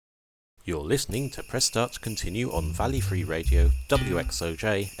You're listening to Press Start to Continue on Valley Free Radio,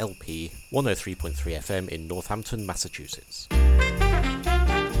 WXOJ LP 103.3 FM in Northampton, Massachusetts.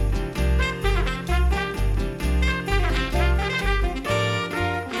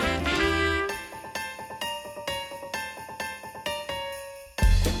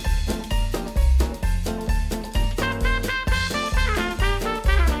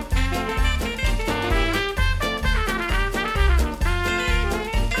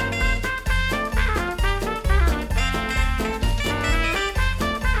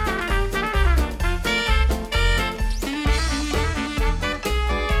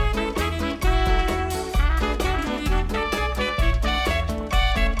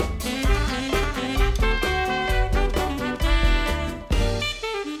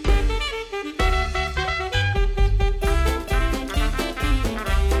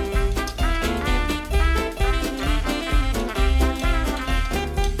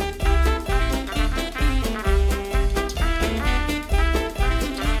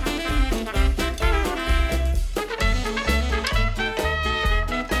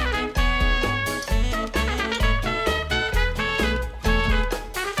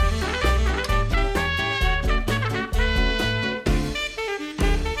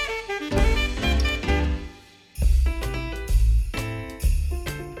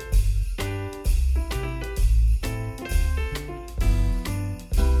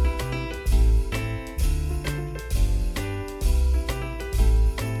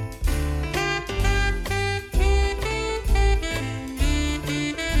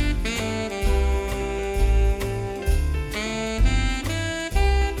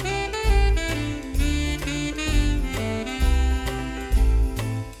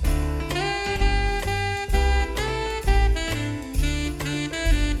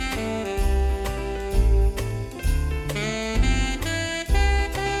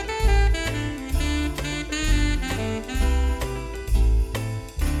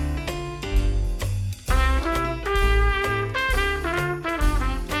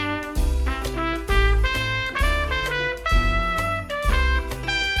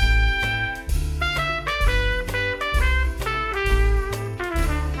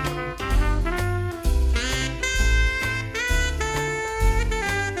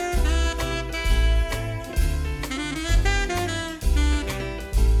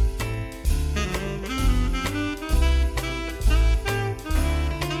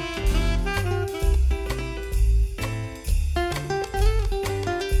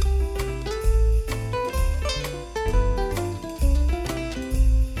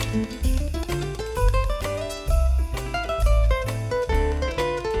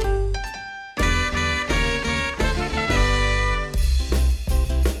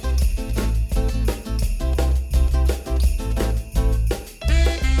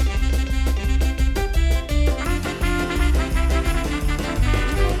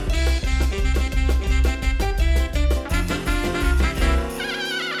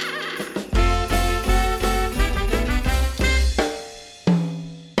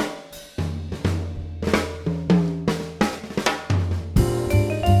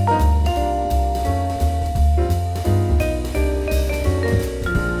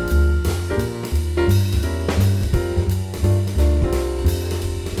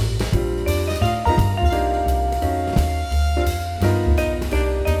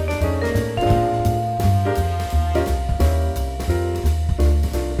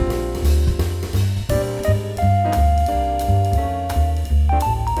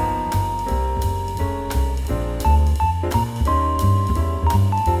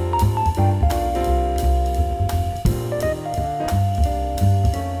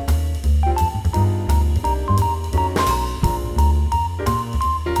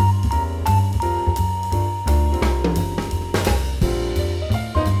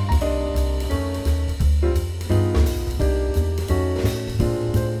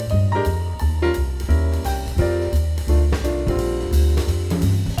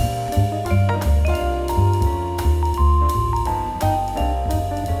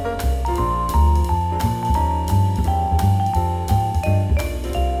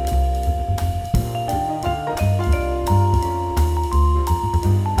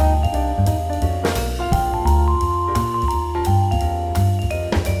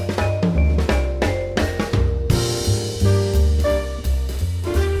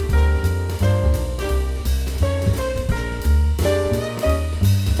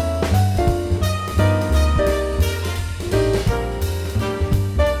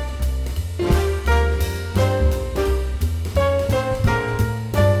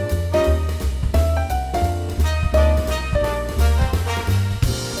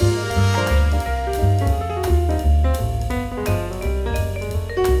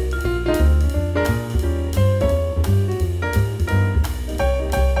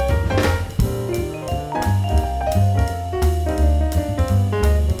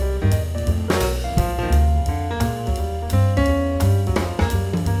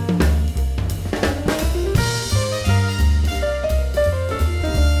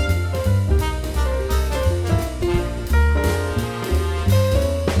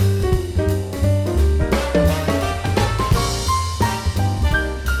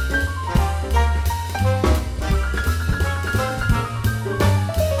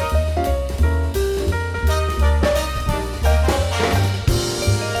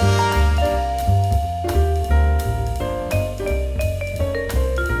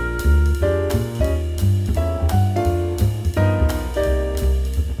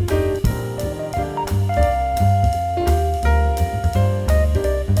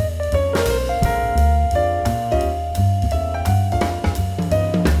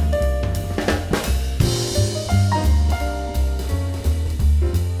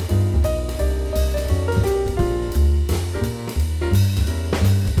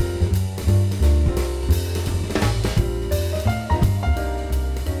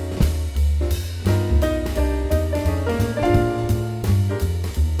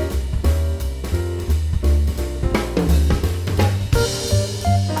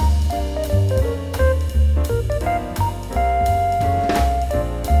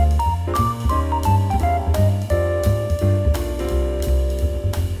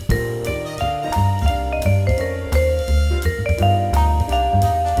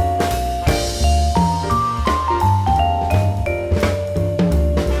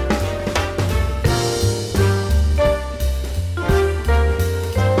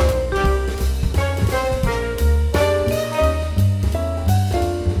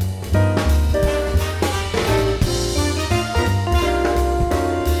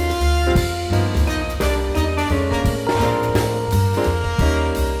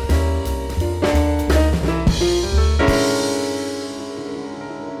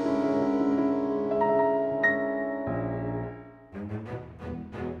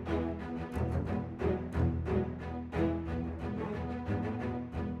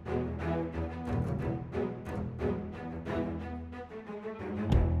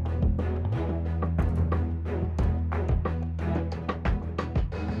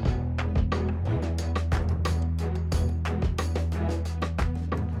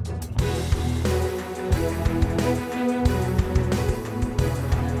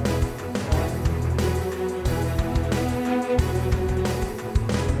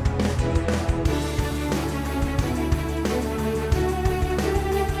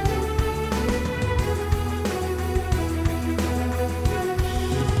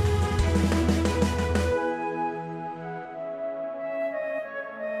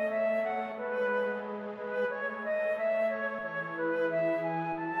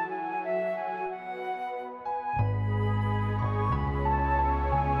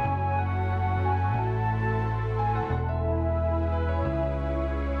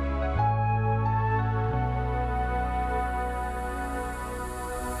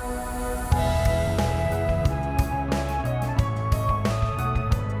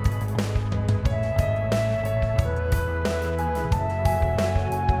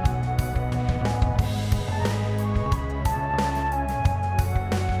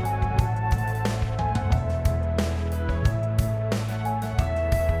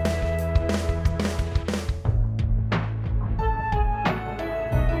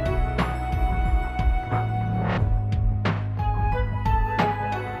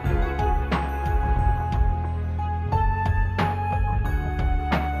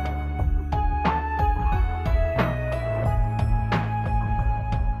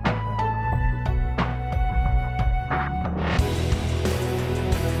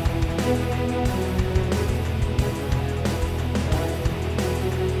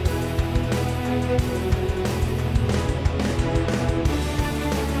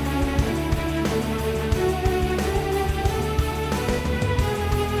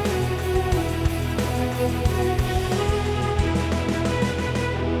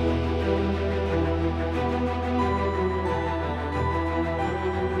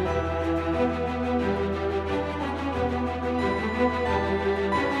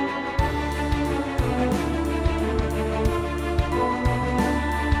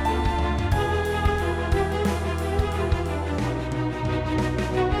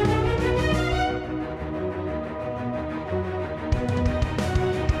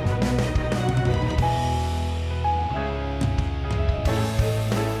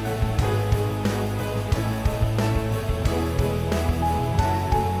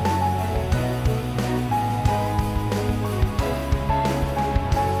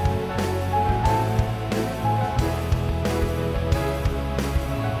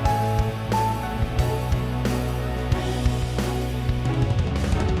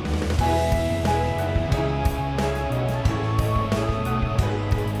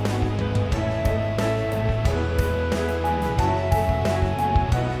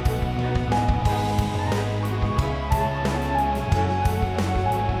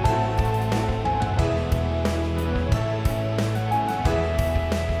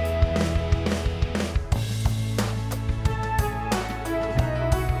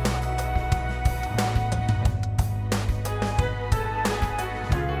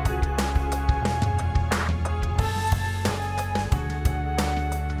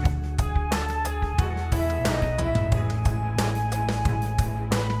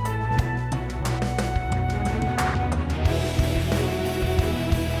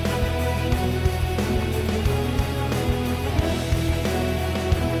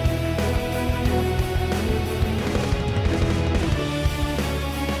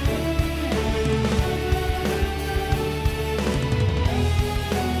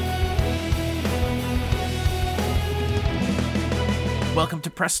 Welcome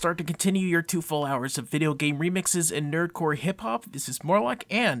to Press Start to continue your 2 full hours of video game remixes and nerdcore hip-hop. This is Morlock,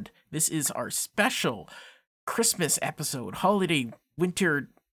 and this is our special Christmas episode, holiday, winter,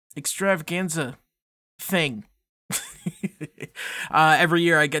 extravaganza thing. Every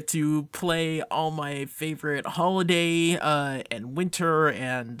year I get to play all my favorite holiday and winter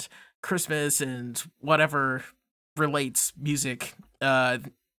and Christmas and whatever relates music.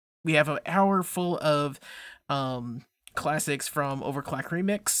 We have an hour full of classics from Overclock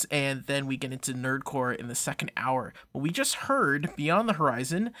Remix, and then we get into Nerdcore in the second hour. But we just heard Beyond the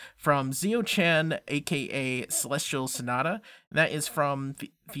Horizon from Zio-chan, aka Celestial Sonata. That is from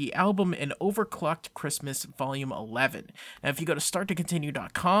the album An Overclocked Christmas Volume 11. And if you go to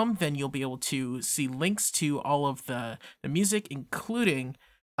starttocontinue.com, then you'll be able to see links to all of the music, including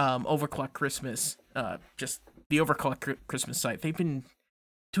Overclock Christmas, just the Overclock Christmas site. They've been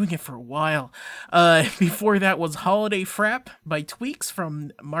doing it for a while. Before that was Holiday Frap by Tweaks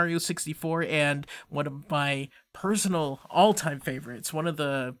from Mario 64, and one of my personal all-time favorites. One of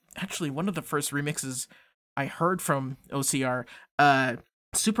the first remixes I heard from OCR,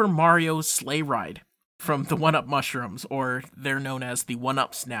 Super Mario Sleigh Ride from the 1-Up Mushrooms, or they're known as the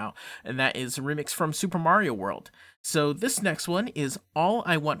 1-Ups now, and that is a remix from Super Mario World. So this next one is All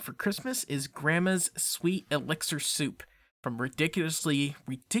I Want for Christmas is Grandma's Sweet Elixir Soup from Ridiculously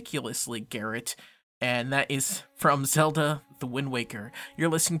Garrett, and that is from Zelda The Wind Waker. You're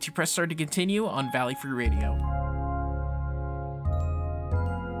listening to Press Start to continue on Valley Free Radio.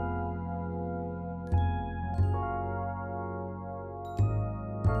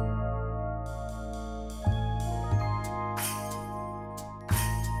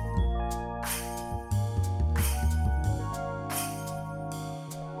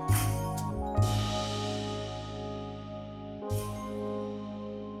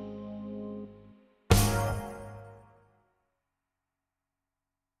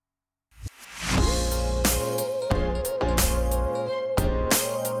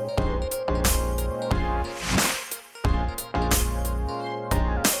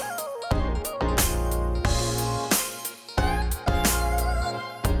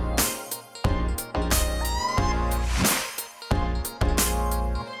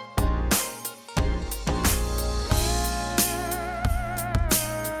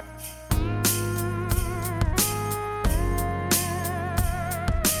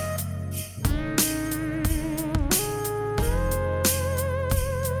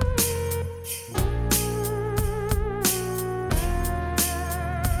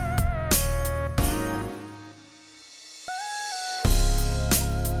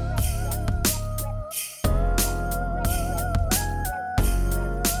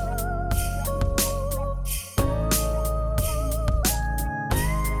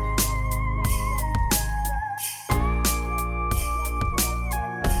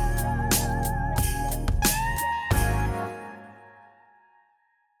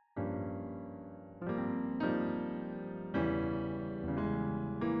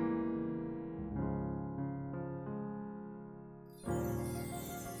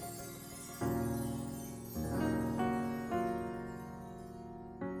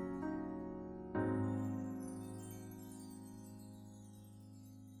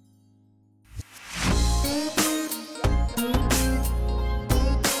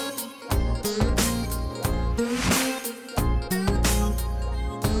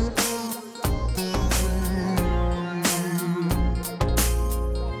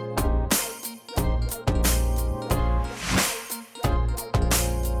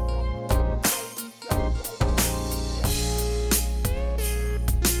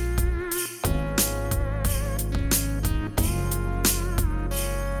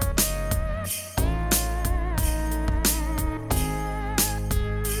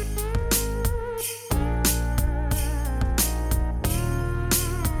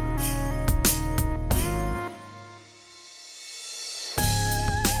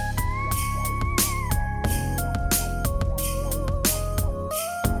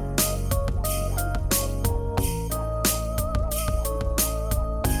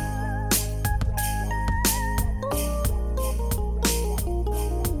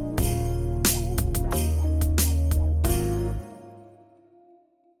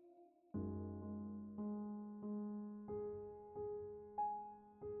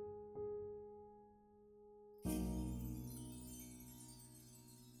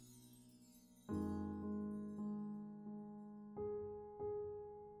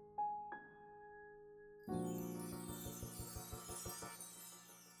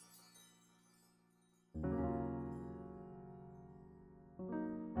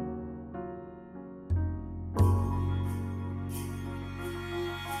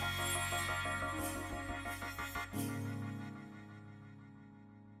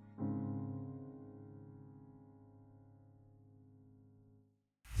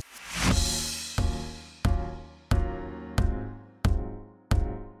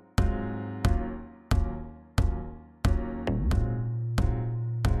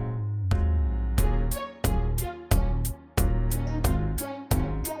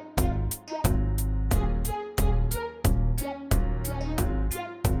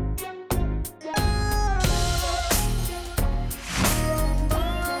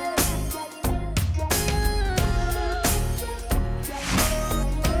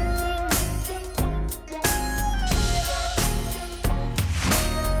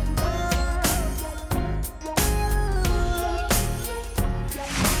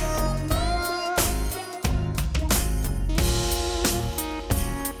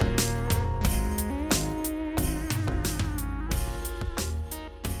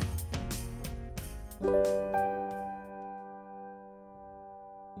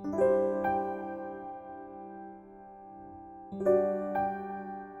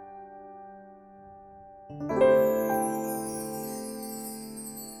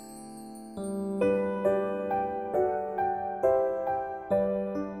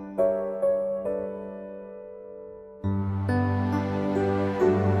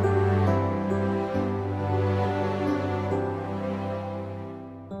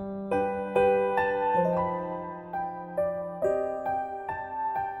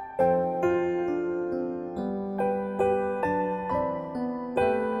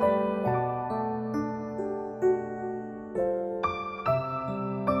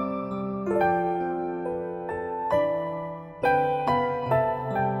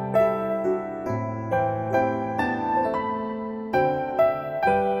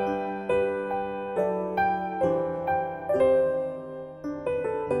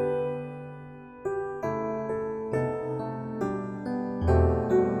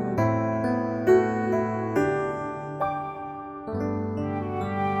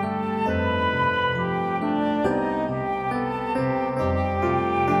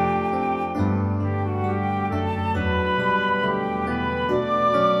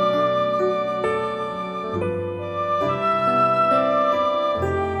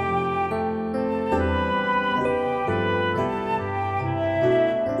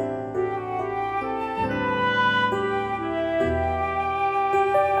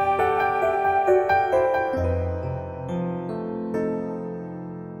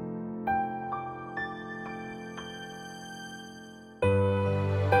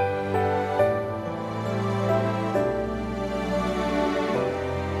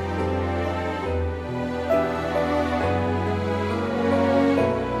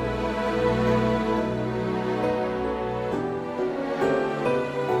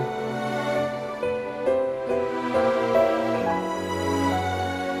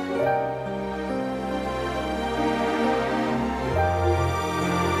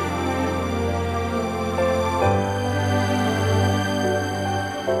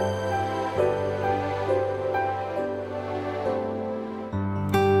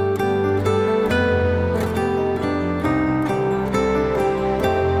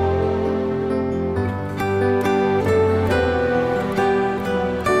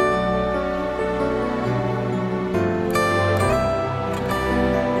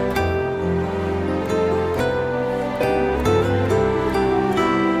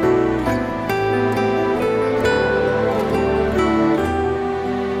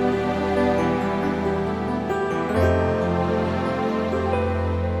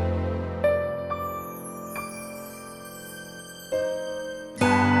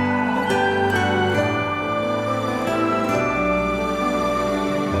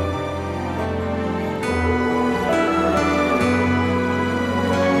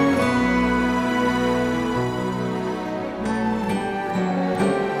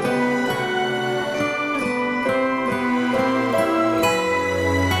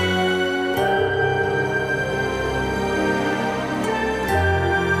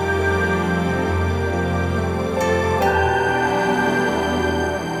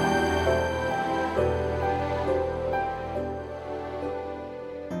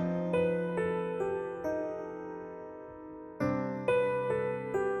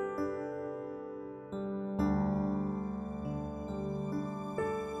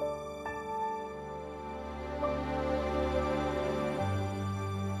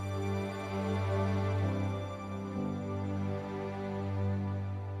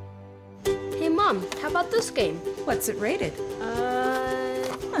 Mom, how about this game? What's it rated?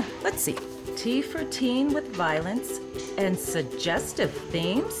 Let's see. T for teen with violence and suggestive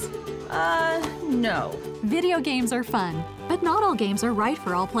themes? No. Video games are fun, but not all games are right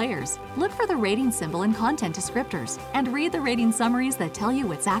for all players. Look for the rating symbol in content descriptors and read the rating summaries that tell you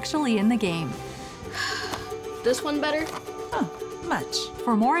what's actually in the game. This one better? Much.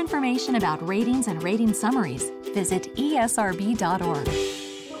 For more information about ratings and rating summaries, visit esrb.org.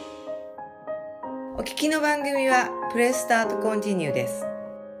 お聞きの番組はプレススタートコンティニューです。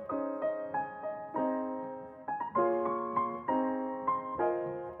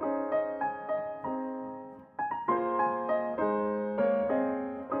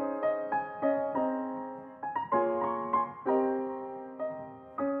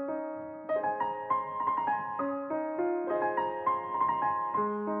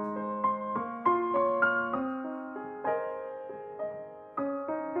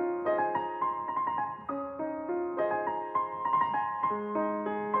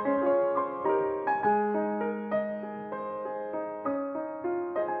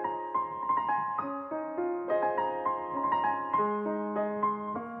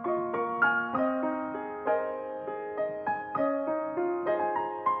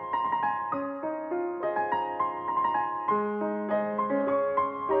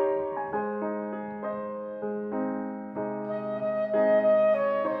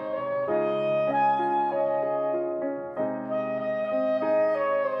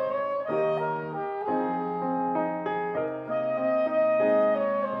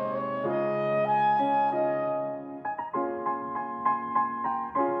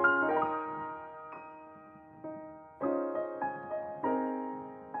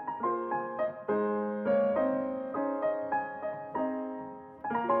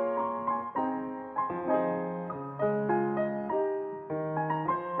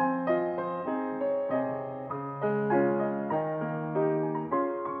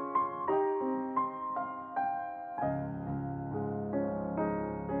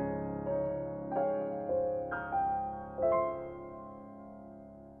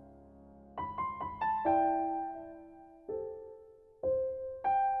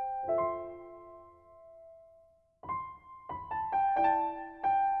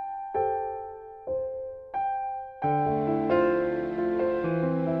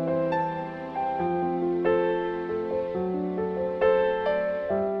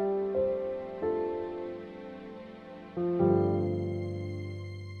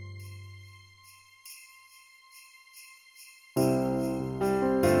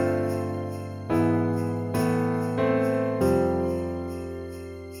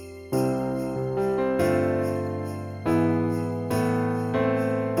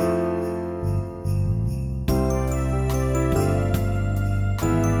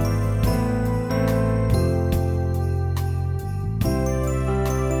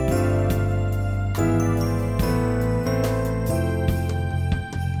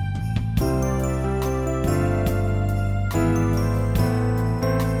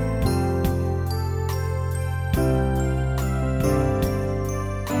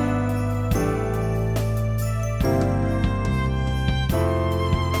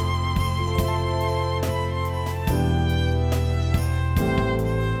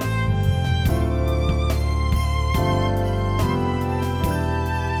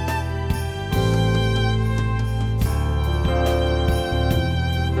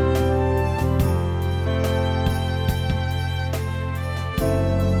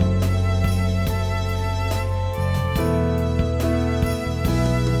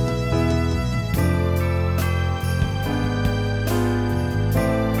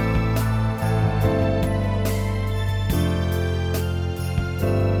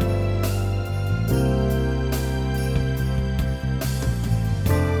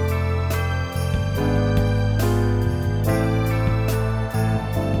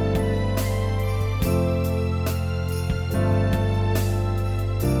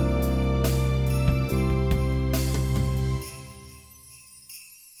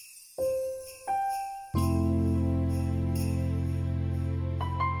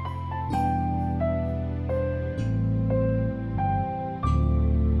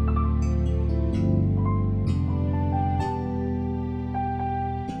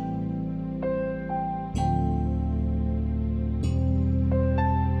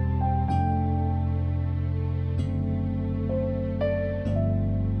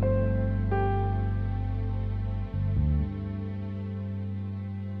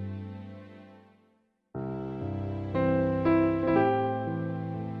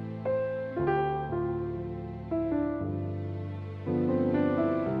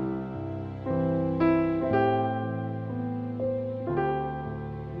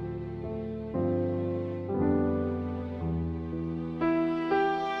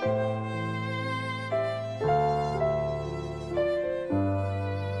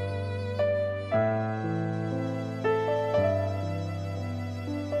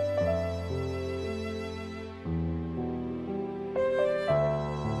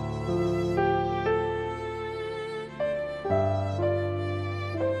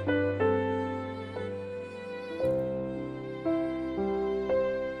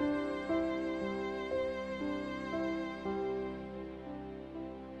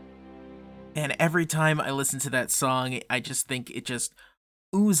And every time I listen to that song, I just think it just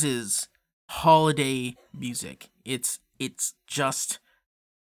oozes holiday music. It's just,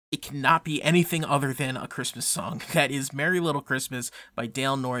 it cannot be anything other than a Christmas song. That is Merry Little Christmas by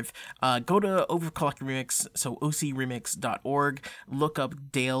Dale North. Go to Overclock Remix, so ocremix.org, look up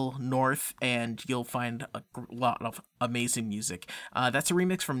Dale North, and you'll find a lot of amazing music. That's a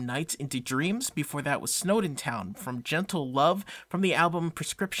remix from Nights into Dreams. Before that was Snowden Town from Gentle Love from the album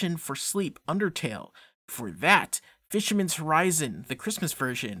Prescription for Sleep, Undertale. For that, Fisherman's Horizon, the Christmas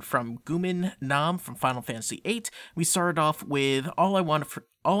version from Gumin Nam from Final Fantasy VIII. We started off with All I Want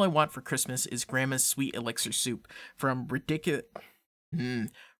for Christmas is Grandma's Sweet Elixir Soup from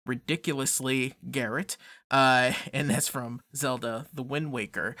Ridiculously Garrett, and that's from Zelda The Wind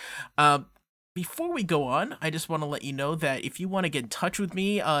Waker. Before we go on, I just want to let you know that if you want to get in touch with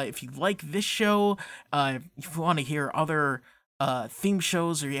me, if you like this show, if you want to hear other theme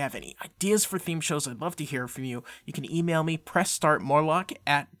shows, or you have any ideas for theme shows, I'd love to hear from you. You can email me,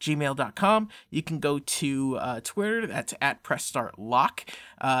 pressstartmorlock@gmail.com. You can go to Twitter, that's @pressstartlock.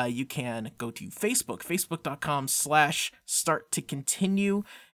 You can go to Facebook, facebook.com/starttocontinue.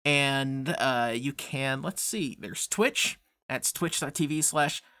 And you can, let's see, there's Twitch, that's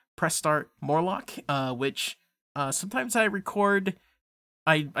twitch.tv/pressstartmorlock, which sometimes I record,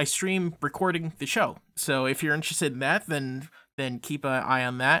 I stream recording the show. So if you're interested in that, then keep an eye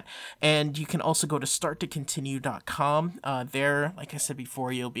on that. And you can also go to starttocontinue.com. There, like I said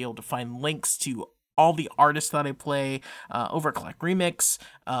before, you'll be able to find links to all the artists that I play, Overclock Remix,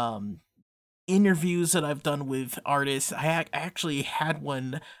 interviews that I've done with artists. I actually had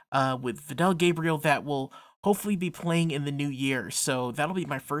one with Vidal Gabriel that will hopefully be playing in the new year. So that'll be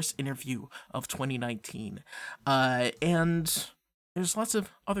my first interview of 2019. And there's lots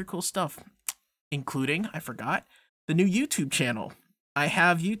of other cool stuff, including, I forgot, the new YouTube channel. I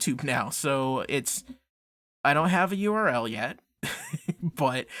have YouTube now, so I don't have a URL yet,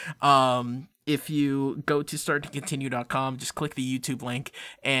 but if you go to starttocontinue.com, just click the YouTube link,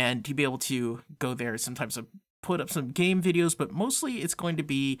 and you'll be able to go there. Sometimes I put up some game videos, but mostly it's going to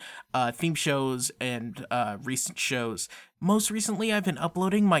be theme shows and recent shows. Most recently, I've been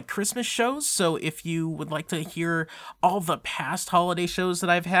uploading my Christmas shows, so if you would like to hear all the past holiday shows that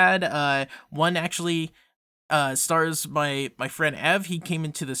I've had, one actually stars my friend Ev. He came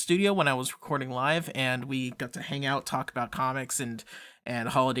into the studio when I was recording live, and we got to hang out, talk about comics and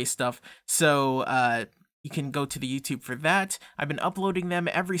holiday stuff. So you can go to the YouTube for that. I've been uploading them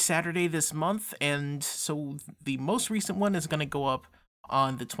every Saturday this month, and so the most recent one is going to go up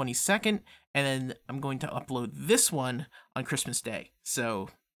on the 22nd, and then I'm going to upload this one on Christmas Day. So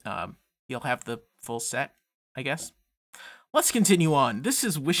you'll have the full set, I guess. Let's continue on. This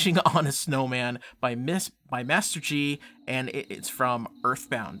is Wishing on a Snowman by Master G, and it's from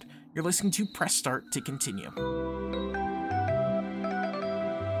Earthbound. You're listening to Press Start to continue.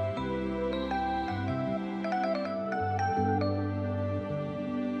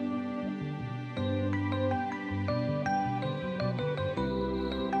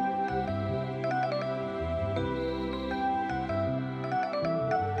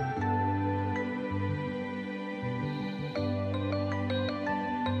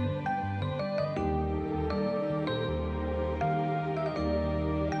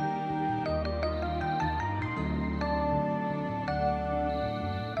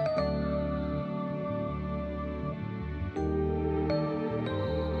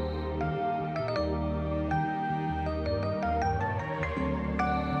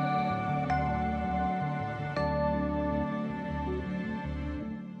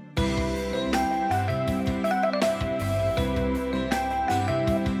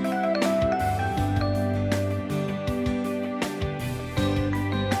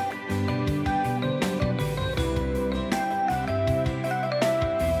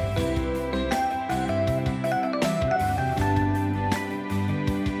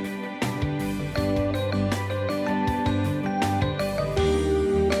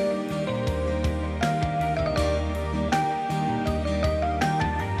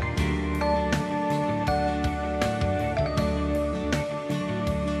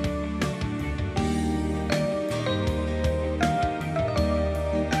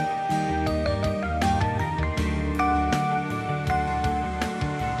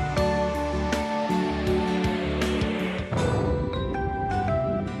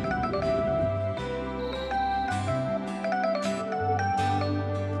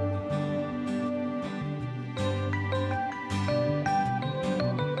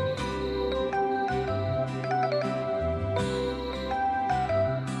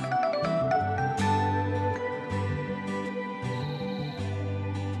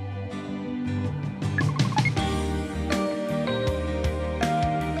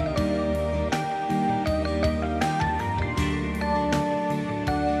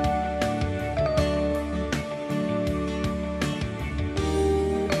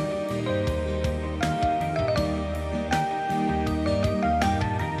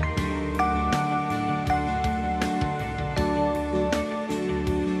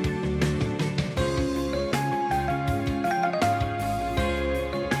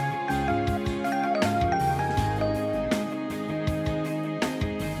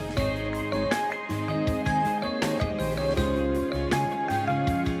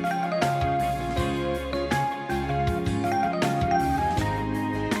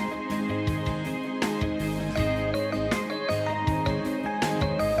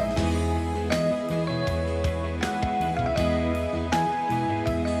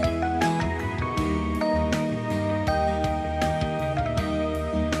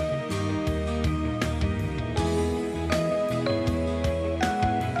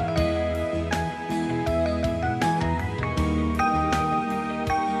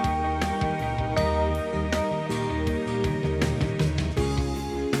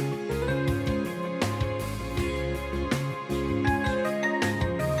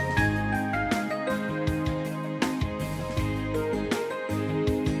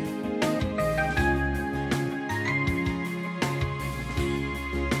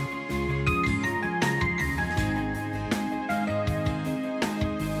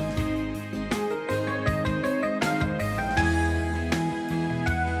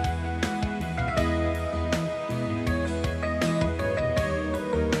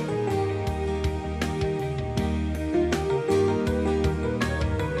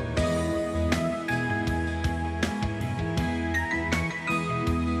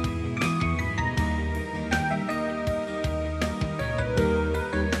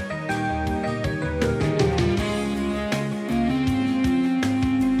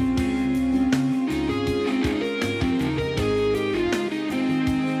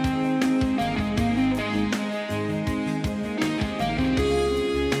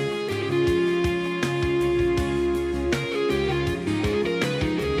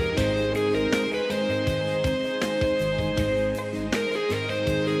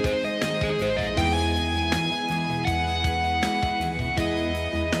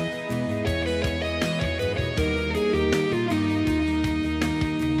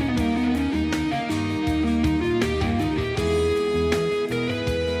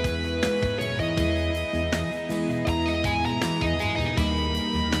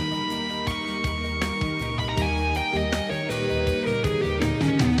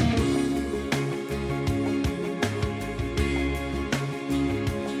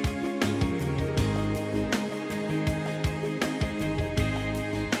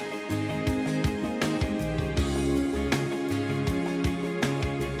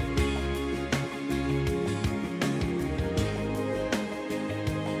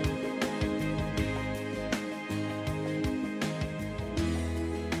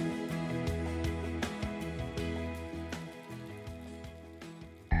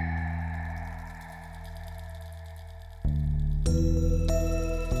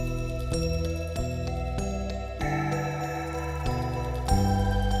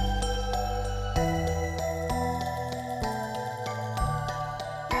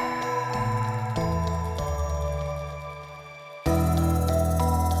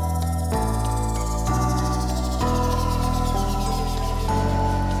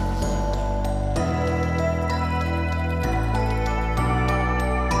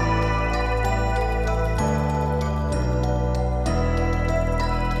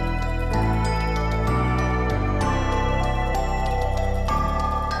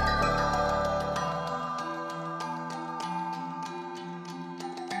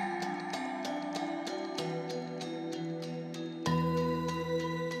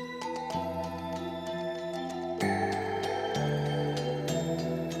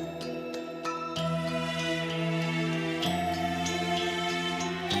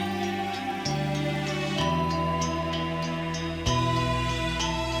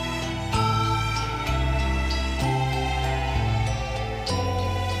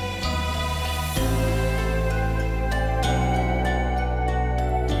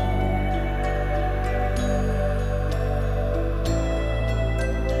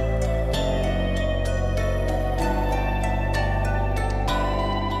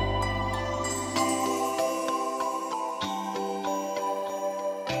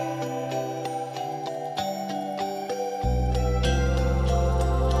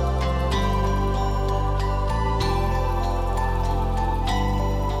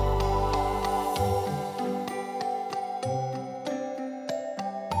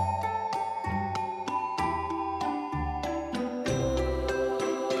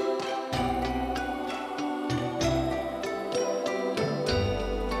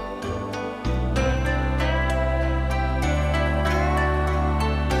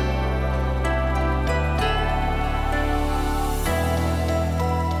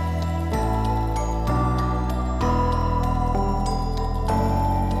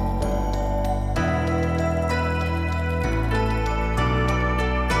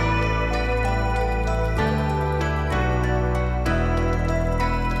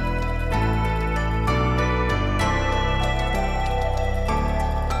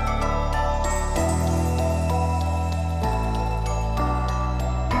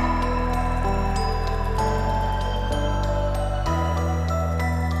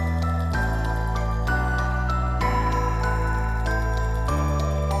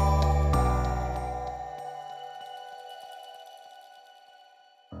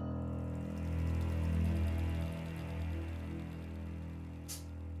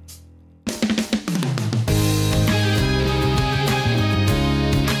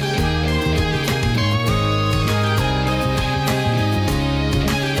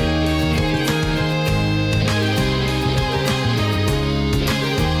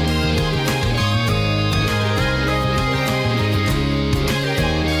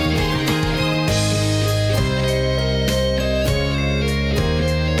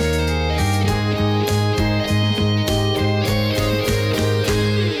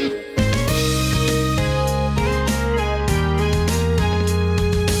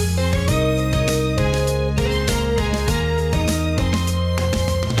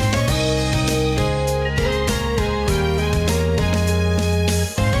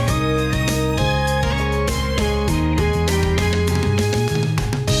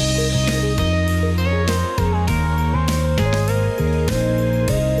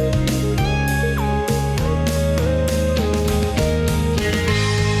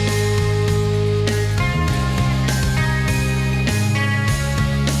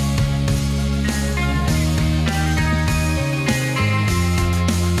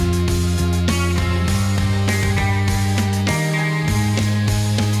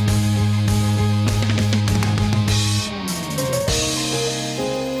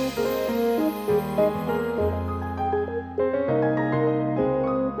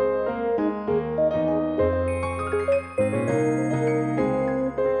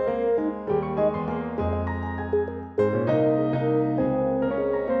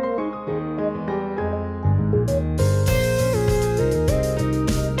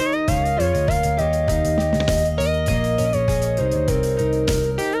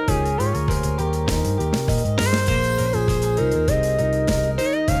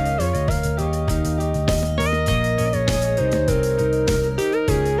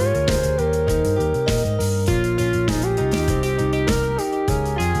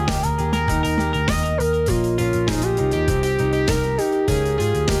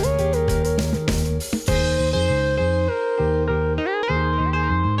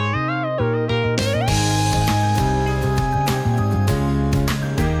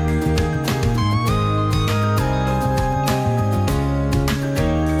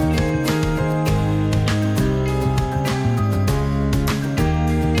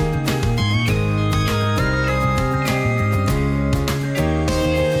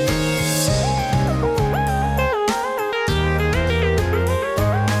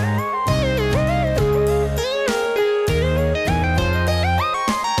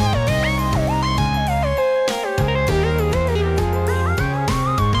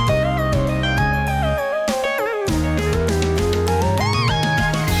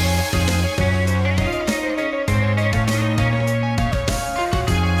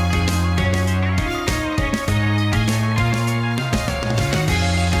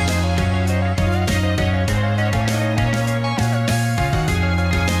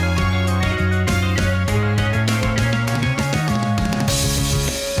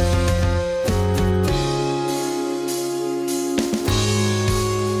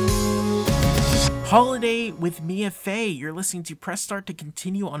 Holiday with Mia Fey. You're listening to Press Start to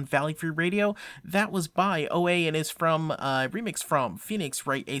Continue on Valley Free Radio. That was by OA and is from remix from Phoenix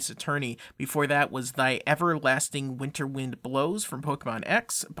Wright Ace Attorney. Before that was Thy Everlasting Winter Wind Blows from Pokemon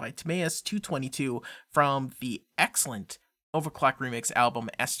X by Timaeus 222 from the excellent Overclock Remix album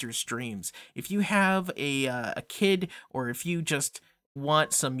Esther's Dreams. If you have a kid, or if you just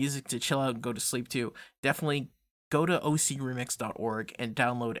want some music to chill out and go to sleep to, definitely go to ocremix.org and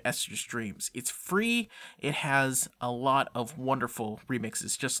download Esther's Dreams. It's free. It has a lot of wonderful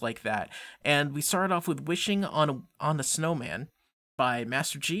remixes just like that. And we started off with Wishing on a Snowman by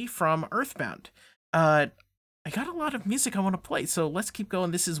Master G from Earthbound. I got a lot of music I want to play, so let's keep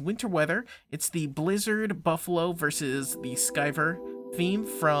going. This is Winter Weather. It's the Blizzard Buffalo versus the Skyver theme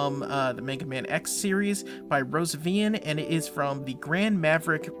from the Mega Man X series by Rosavian, and it is from the Grand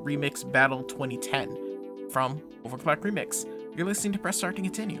Maverick Remix Battle 2010 from Overclock Remix. You're listening to Press Start to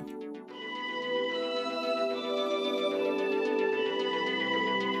Continue.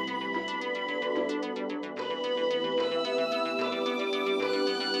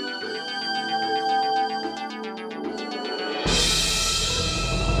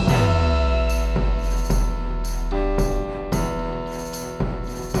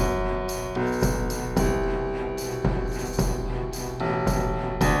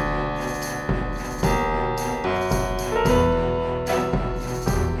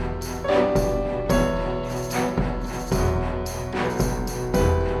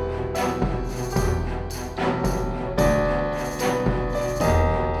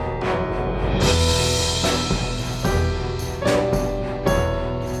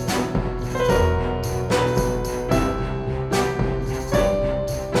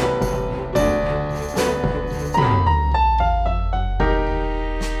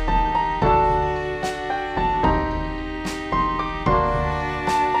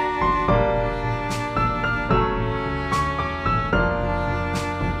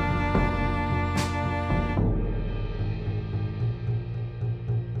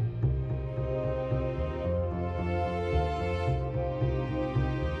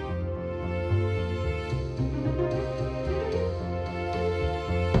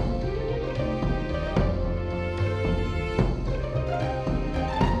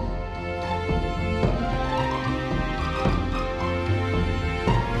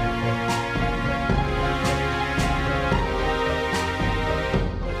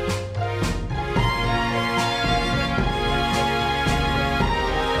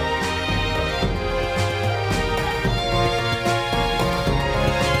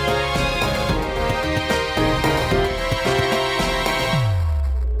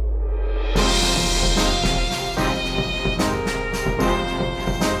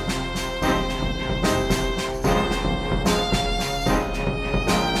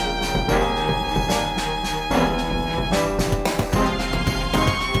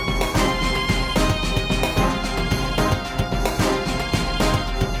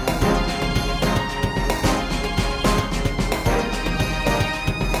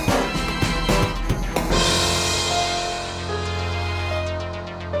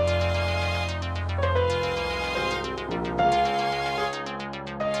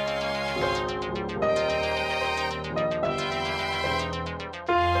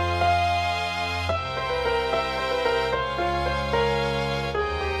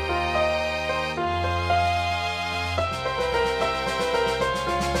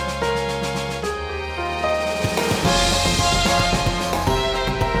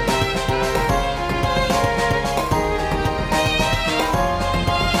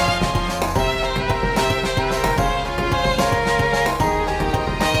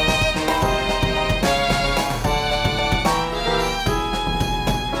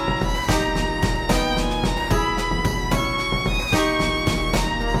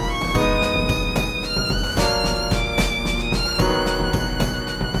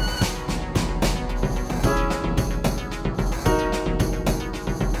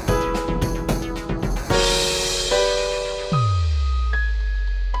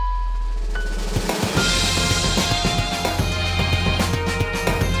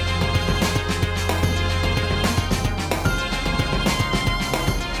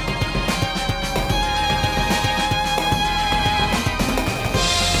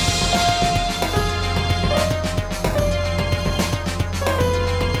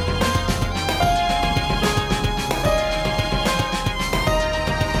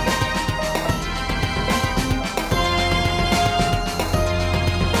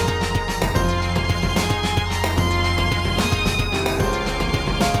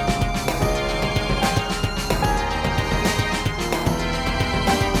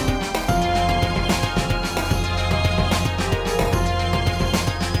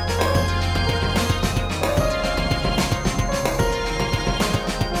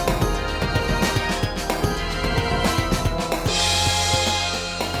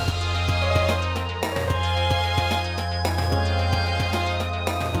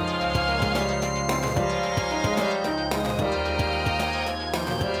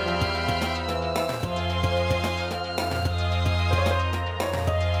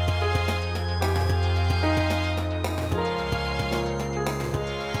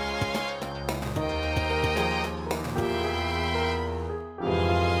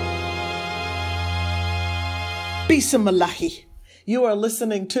 Bismillah. You are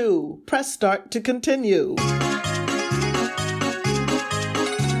listening to Press Start to Continue.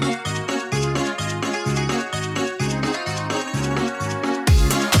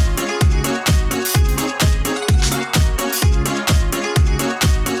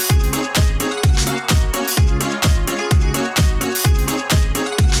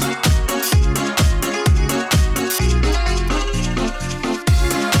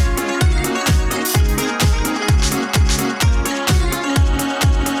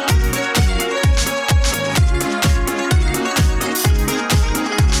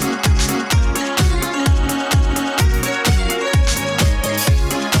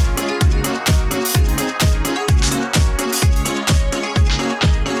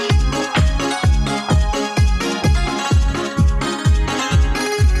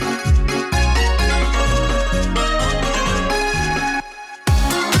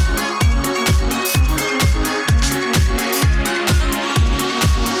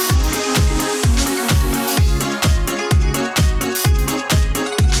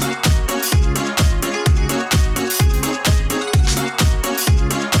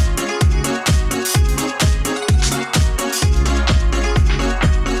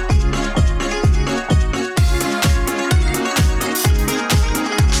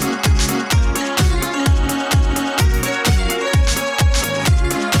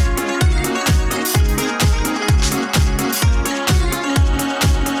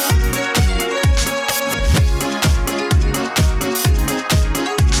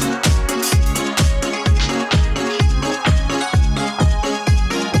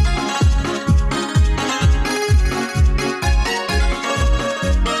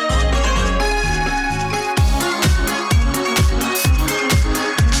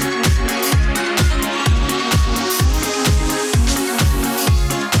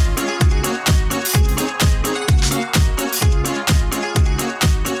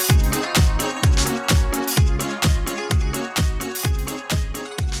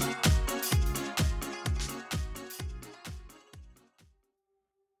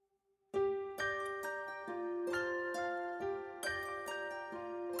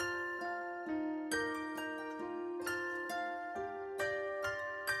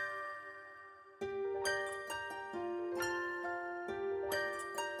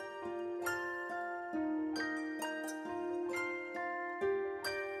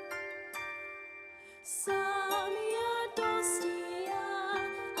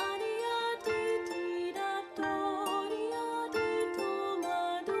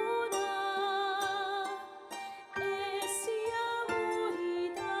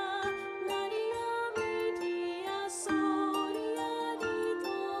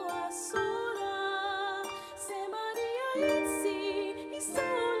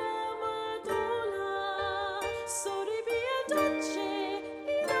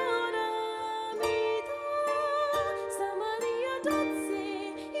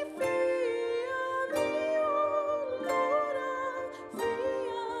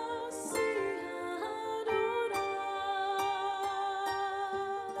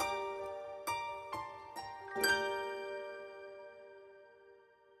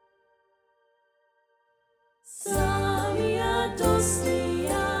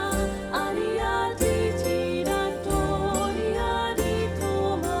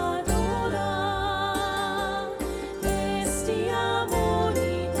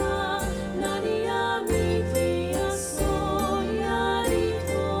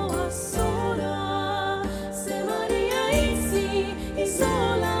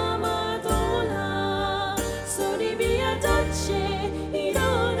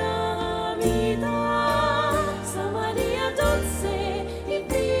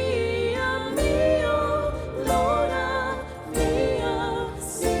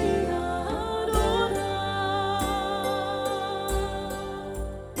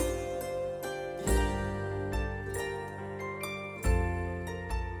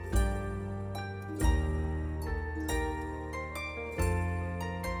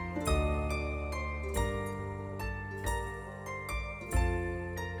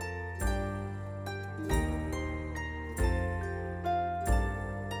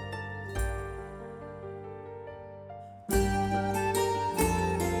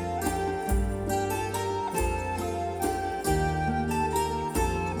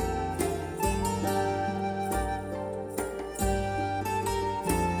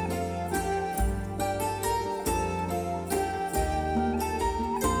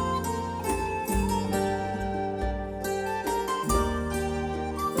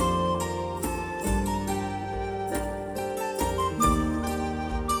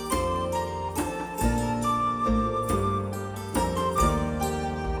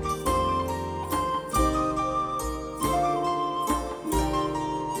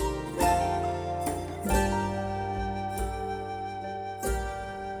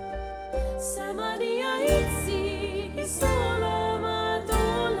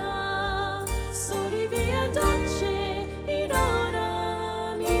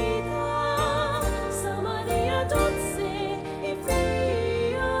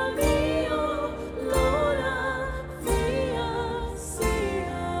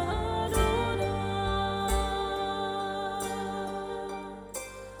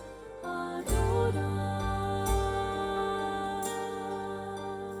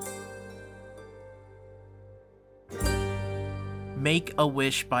 Make a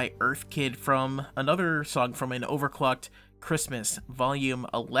Wish by Earth Kid from another song from an Overclocked Christmas, Volume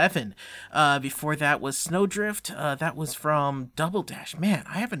 11. Before that was Snowdrift. That was from Double Dash. Man,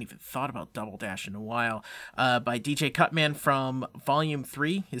 I haven't even thought about Double Dash in a while. By DJ Cutman from Volume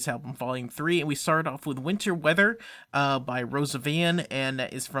 3, his album Volume 3. And we started off with Winter Weather by Rosa Van, and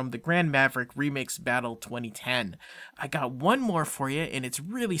that is from the Grand Maverick Remix Battle 2010. I got one more for you, and it's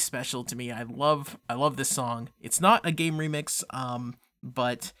really special to me. I love this song. It's not a game remix,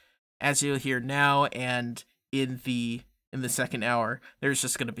 but as you'll hear now and in the second hour, there's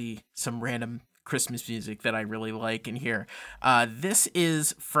just going to be some random Christmas music that I really like in here. This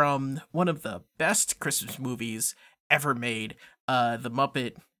is from one of the best Christmas movies ever made, the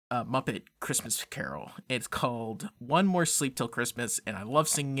Muppet Christmas Carol. It's called One More Sleep Till Christmas, and I love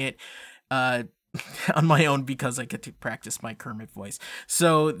singing it on my own because I get to practice my Kermit voice.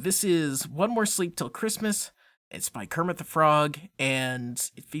 So this is One More Sleep Till Christmas. It's by Kermit the Frog, and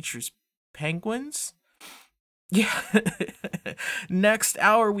it features penguins. Yeah. Next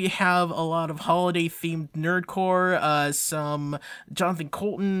hour, we have a lot of holiday-themed nerdcore, some Jonathan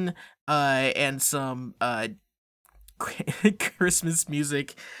Colton, and some Christmas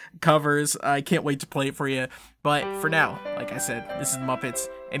music covers. I can't wait to play it for you. But for now, like I said, this is Muppets,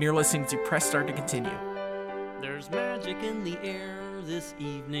 and you're listening to Press Start to Continue. There's magic in the air this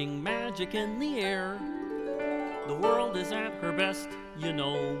evening, magic in the air. The world is at her best, you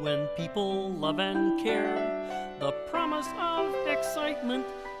know, when people love and care. The promise of excitement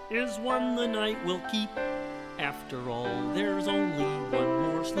is one the night will keep. After all, there's only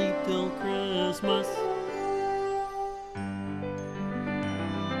one more sleep till Christmas.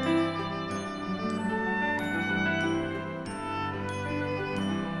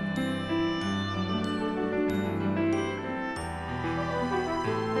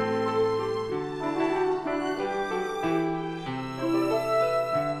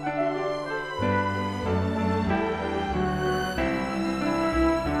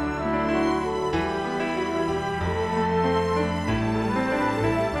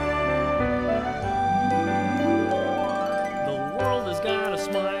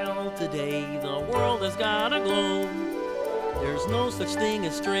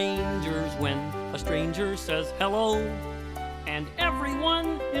 Strangers when a stranger says hello, and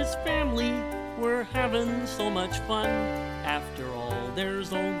everyone is family. We're having so much fun. After all,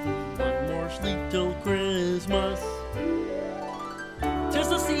 there's only one more sleep till Christmas. 'Tis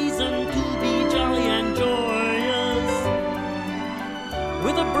the season to be jolly and joyous.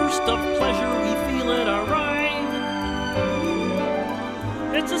 With a burst of pleasure we feel it arrive.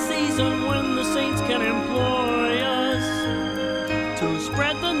 It's a season when the saints can employ us to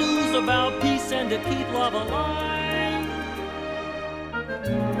spread the news about peace and to keep love alive.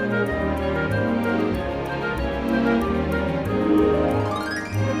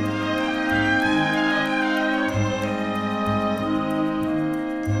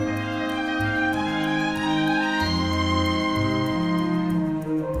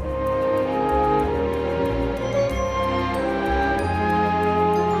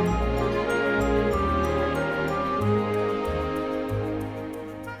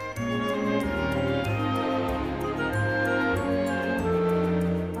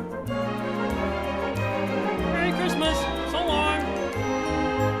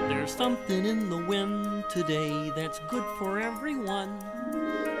 Something in the wind today that's good for everyone.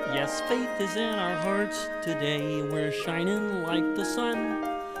 Yes, faith is in our hearts today. We're shining like the sun,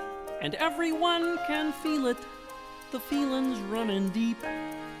 and everyone can feel it. The feeling's running deep.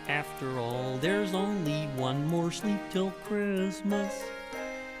 After all, there's only one more sleep till Christmas.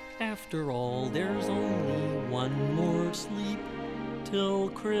 After all, there's only one more sleep till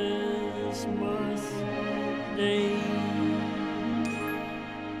Christmas Day.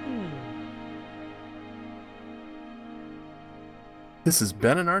 This is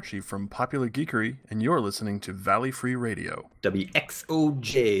Ben and Archie from Popular Geekery, and you're listening to Valley Free Radio.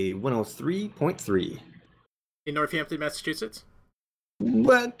 WXOJ 103.3. In Northampton, Massachusetts?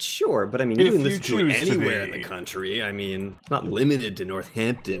 Well, sure, but I mean, you can listen to it anywhere in the country. I mean, it's not limited to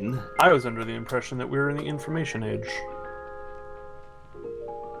Northampton. I was under the impression that we were in the information age.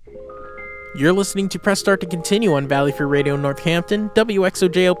 You're listening to Press Start to Continue on Valley Free Radio Northampton,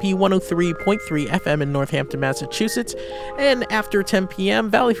 WXOJLP 103.3 FM in Northampton, Massachusetts, and after 10 p.m.,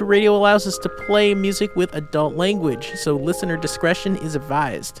 Valley Free Radio allows us to play music with adult language, so listener discretion is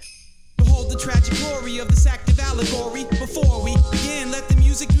advised. Behold the tragic glory of this active allegory. Before we begin, let the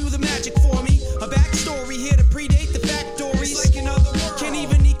music do the magic for me. A backstory here to predate the factories. It's like another world. Can't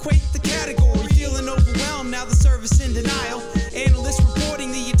even equate the category. Feeling overwhelmed, now the service in denial. Analysts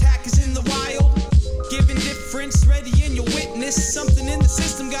reporting the attack is in the wild. Giving difference, ready in your witness.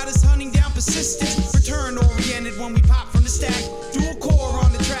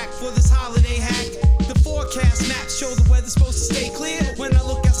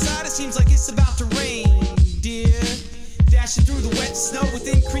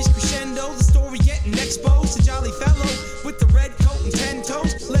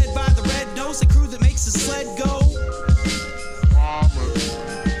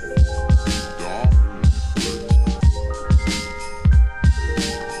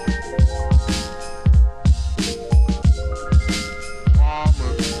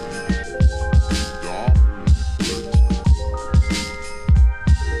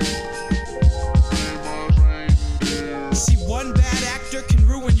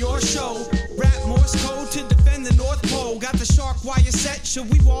 the shark wire set. Should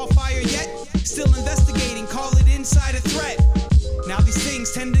we wall fire yet? Still investigating, call it insider threat. Now these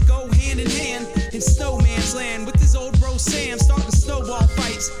things tend to go hand in hand in Snowman's land with his old bro Sam starting snowball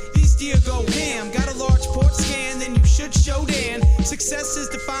fights. These deer go ham. Got a large port scan, then you should show Dan. Success is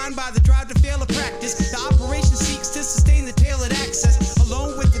defined by the drive to fail a practice. The operation seeks to sustain the tailored access,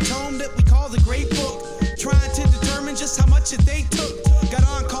 along with the tome that we call the Great Book. Trying to determine just how much it they took. Got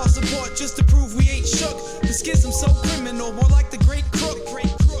on-call support just to prove we ain't shook. The schism so criminal, more like the Great Crook.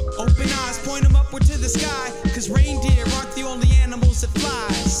 Open eyes, point them upward to the sky, cause reindeer aren't the only animals that fly.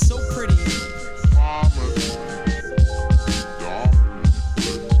 So pretty.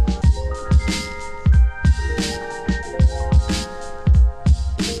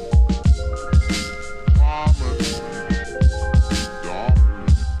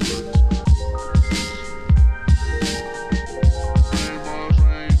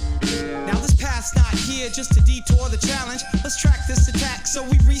 Just to detour the challenge, let's track this attack so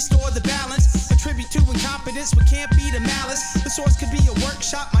we restore the balance. A tribute to incompetence, but can't be the malice. The source could be a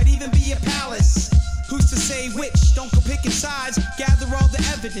workshop, might even be a palace. Who's to say which? Don't go picking sides. Gather all the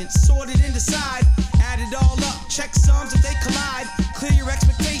evidence, sort it and decide. Add it all up, check sums if they collide. Clear your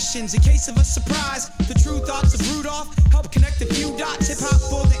expectations in case of a surprise. The true thoughts of Rudolph help connect a few dots. Hip hop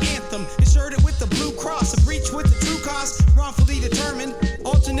for the anthem, insured it with the blue cross. A breach with the true cost, wrongfully determined.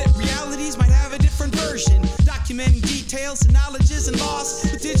 Alternate realities might have a different version. Documenting details and knowledges and loss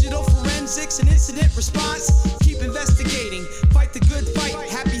with digital forensics and incident response. Keep investigating, fight the good fight.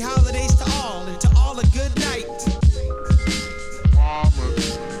 Happy holidays to all, and to all a good night.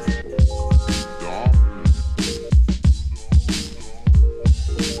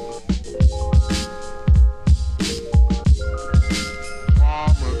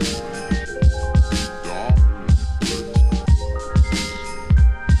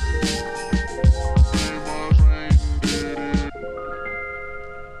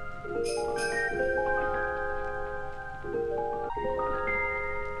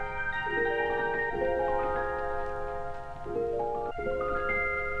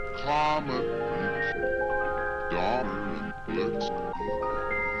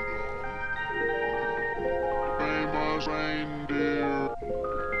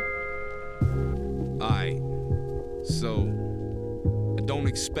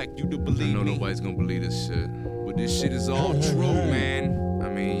 Expect you to believe me. I know nobody's gonna believe this shit, but this shit is all true, man. I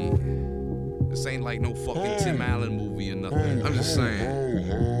mean, this ain't like no fucking Tim Allen movie or nothing. I'm just saying,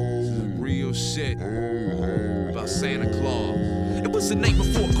 this is real shit about Santa Claus. It was the night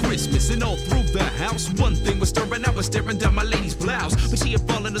before Christmas, and all through the house, one thing was stirring. I was staring down my lady's blouse, but she had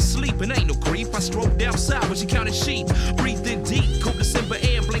fallen asleep, and ain't no creep. I strode outside when she counted sheep, breathed in deep, cold December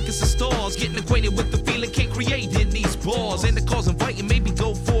air, blankets and stars, getting acquainted with the feeling can't create in these bars. And the cause inviting maybe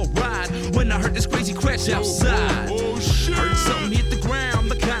go for a ride. When I heard this crazy crash outside, oh shit! Heard something hit the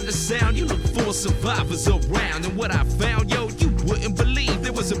ground, the kind of sound you look for survivors around. And what I found, yo, you wouldn't believe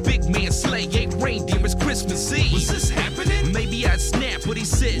there was a big man sleigh, 8 reindeer, it's Christmas Eve. Was this happening? Maybe I'd snap, but he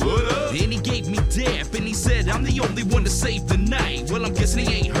said, what up? Then he gave me dap, and he said, I'm the only one to save the night. Well, I'm guessing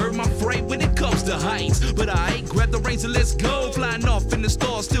he ain't heard my freight when it comes to heights. But I ain't grabbed the reins and let's go. Flying off in the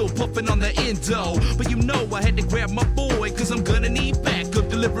stars, still puffing on the endo. But you know I had to grab my boy, cause I'm gonna need backup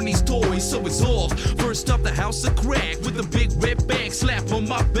delivering these toys. So it's off. First up, the house of crack with a big red bag slap on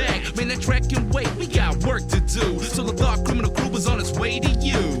my back. Man, that track can wait, we got work to do. So the thought criminal crew was on its way to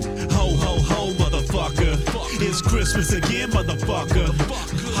you. Ho, ho, ho, motherfucker. It's Christmas again, motherfucker.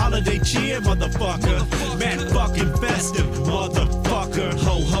 Holiday cheer, motherfucker. Mad fucking festive, motherfucker.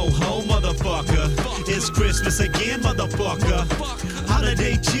 Ho, ho, ho, motherfucker. It's Christmas again, motherfucker.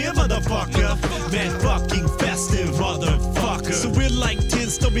 Holiday cheer, motherfucker. Mad fucking festive, motherfucker. So we're like 10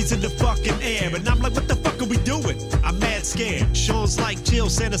 stories in the fucking air, and I'm like, what the fuck are we doing? I'm mad scared. Sean's like, chill,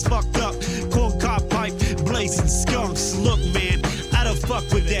 Santa's fucked up. Corn cob pipe, blazing skunks. Look, man, I don't fuck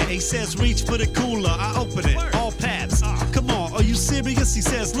with that. He says, reach for the cooler. I open it, all paps. Come on, are you serious? He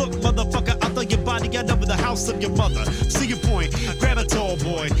says, look, motherfucker, I thought your body got over the house of your mother. See your point, grab a tall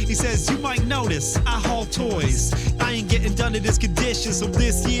boy. He says, you might notice, I haul toys. I ain't getting done in this condition, so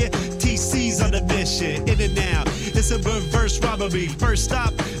this year, TC's on a mission. In and out, it's a reverse robbery. First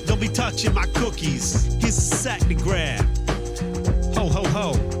stop, don't be touching my cookies. Here's a sack to grab. Ho, ho,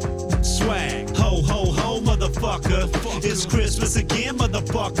 ho. Swag. Ho, ho, ho, motherfucker. It's Christmas again,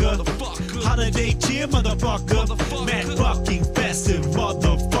 motherfucker. Holiday cheer, motherfucker. Mad fucking festive,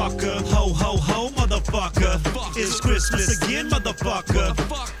 motherfucker. Ho, ho, ho, motherfucker. It's Christmas again, motherfucker.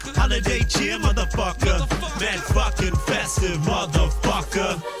 Holiday cheer, motherfucker. Mad fucking festive,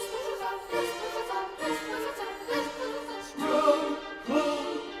 motherfucker.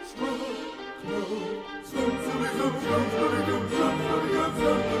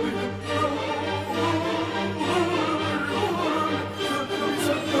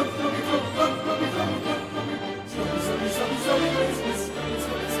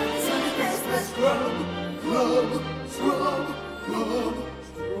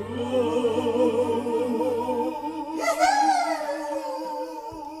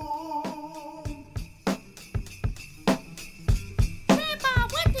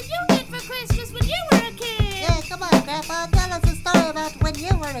 when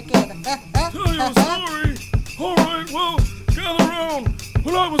you were a kid. Tell you a story? Alright, well, gather round.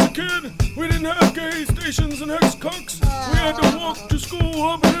 When I was a kid, we didn't have gas stations and hex cucks. We had to walk to school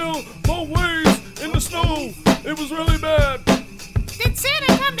up a hill, both ways, in the snow. It was really bad. Did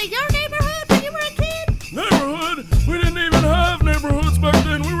Santa come to your neighborhood when you were a kid? Neighborhood? We didn't even have neighborhoods back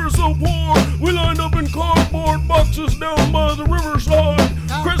then. We were so poor. We lined up in cardboard boxes down by the riverside.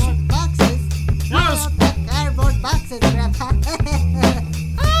 Cardboard boxes? Yes. Cardboard boxes, Grandpa.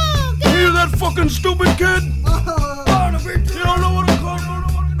 Oh, God. Hear that fucking stupid kid? You don't know what a cardboard...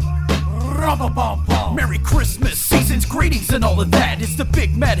 Merry Christmas, season's greetings and all of that. It's the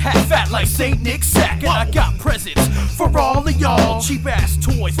big mad hat, fat like Saint Nick Sack. And I got presents for all of y'all. Cheap ass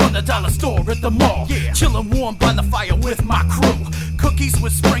toys from the dollar store at the mall. Chillin' warm by the fire with my crew. Cookies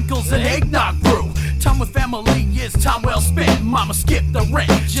with sprinkles and eggnog brew. Time with family is time well spent. Mama skipped the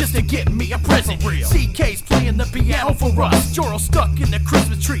rent just to get me a present. CK's playing the piano for us. Joro stuck in the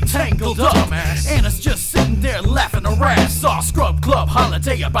Christmas tree, tangled up. Anna's just sitting there laughing her ass. Saw Scrub Club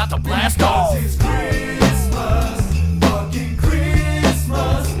holiday about to blast off. It's Christmas, fucking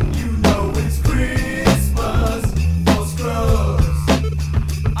Christmas. You know it's Christmas for Scrubs.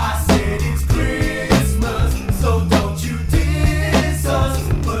 I said it's Christmas, so don't you diss us,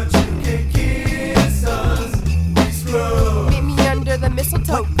 but you can kiss us. We Scrubs. Meet me under the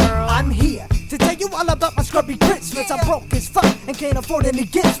mistletoe, girl. I'm here to tell you all about my scrubby Christmas. I'm broke as fuck and can't afford any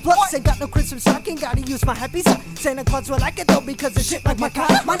gifts. Plus, ain't got no Christmas stocking, gotta use my happy sock. Santa Claus will like it though because of shit like my car.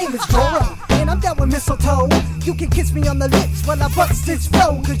 My name is Joro, and I'm down with mistletoe. You can kiss me on the lips while I bust this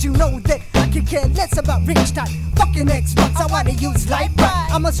flow, cause you know that I could care less about rich time. Fucking Xbox, I wanna use light right.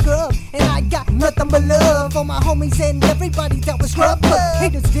 I'm a scrub, and I got nothing but love for my homies and everybody that was scrub club.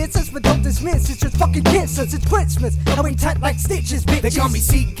 Haters diss us, but don't dismiss, it's just fucking kiss us. It's Christmas, and we tight like stitches, bitches. They call me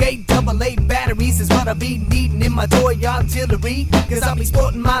CK-AA batteries is what I be needing in my toy artillery. Cause I'll be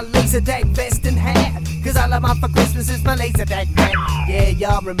sporting my laser tag vest and hat. Cause all I want for Christmas is my laser tag hat. Yeah,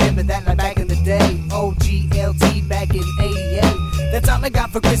 y'all remember that like back in the day. OGLT back in 88. That's all I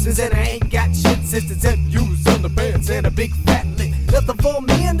got for Christmas and I ain't got shit since the ZU's on the pants and a big fat lick. Nothing for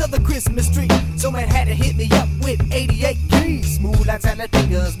me under the Christmas tree. So man had to hit me up with 88 keys. Smooth like salad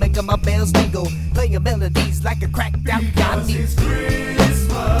fingers, making my bells tingle. Playing melodies like a cracked out Gandhi. It's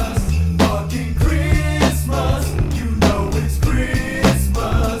Christmas, fucking Christmas. You know it's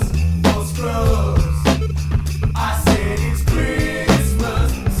Christmas for Scrubs. I said it's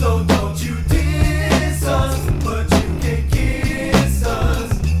Christmas, so don't you diss us, but you can kiss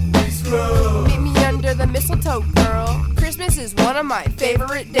us. We Scrubs. Meet me under the mistletoe, girl. Christmas is one of my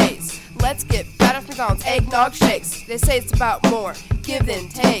favorite days. Let's get fat off McDonald's eggnog shakes. They say it's about more, give then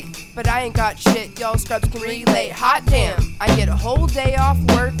take. But I ain't got shit, y'all scrubs can relate. Hot damn, I get a whole day off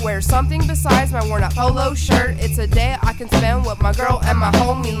work, wear something besides my worn out polo shirt. It's a day I can spend with my girl and my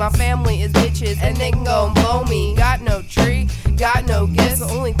homies. My family is bitches and they can go and blow me. Got no tree, got no gifts. The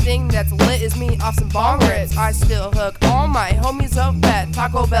only thing that's lit is me off some bong rips. I still hook all my homies up that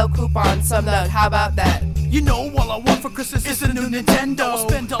Taco Bell coupon some nug. How about that? You know all I want for Christmas is a new Nintendo. I'll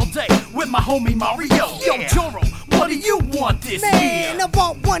spend all day with my homie Mario. Yo, Joro, what do you want this year? Man, I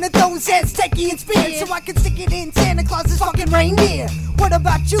want one of those heads sticky and spin so I can stick it in Santa Claus's fucking reindeer. What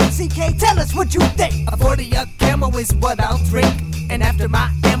about you, CK? Tell us what you think. A 40-yuck camo is what I'll drink. And after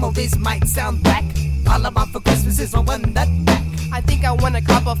my ammo, this might sound back. All I want for Christmas is my one nut back. I think I want a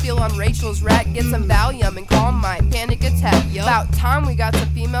Copperfield on Rachel's rack. Get some Valium and calm my panic attack. About time we got some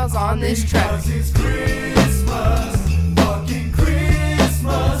females on this track. Because it's Christmas, fucking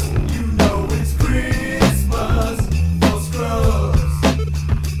Christmas. You know it's Christmas for Scrubs.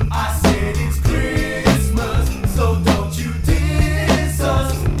 I said it's Christmas, so don't you diss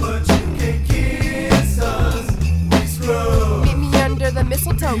us, but you can kiss us. We Scrubs. Meet me under the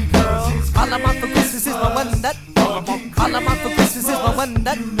mistletoe, girl. All I want for Christmas is my one nut. All I want for Christmas is my one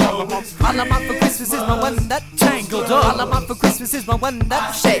nut. All I want for Christmas is my one nut. Tangled up. All I want for Christmas is my one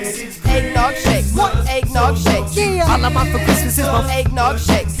nut. Shakes, eggnog shakes. What? Eggnog shakes. Yeah. All I want for Christmas is my eggnog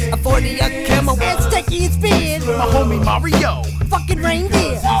shakes. A 40-yuck camo. And sticky and spin. My homie Mario. Fucking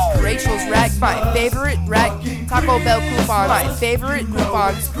reindeer. Rachel's rack, my favorite rack. Taco Bell coupon, my favorite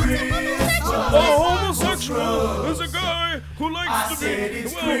coupons. A homosexual is a guy who likes to be,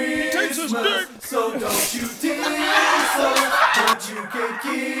 well, he takes his dick. So don't you diss us, but you can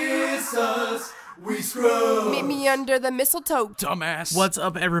kiss us. We Scrubs. Meet me under the mistletoe, dumbass. What's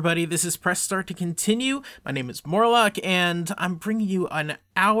up, everybody? This is Press Start to Continue. My name is Morlock, and I'm bringing you an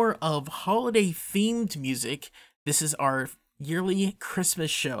hour of holiday-themed music. This is our yearly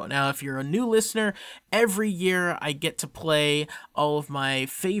Christmas show. Now, if you're a new listener, every year I get to play all of my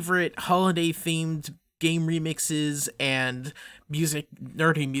favorite holiday-themed game remixes and music,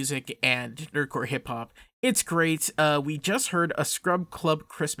 nerdy music, and nerdcore hip-hop. It's great. We just heard A Scrub Club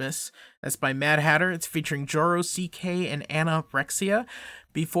Christmas. That's by Mad Hatter. It's featuring Joro, CK, and Anna Rexia.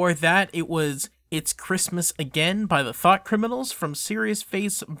 Before that, it was It's Christmas Again by the Thought Criminals from Serious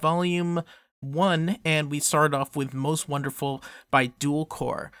Face Volume 1. And we started off with Most Wonderful by Dual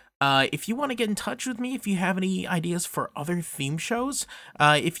Core. If you want to get in touch with me, if you have any ideas for other theme shows,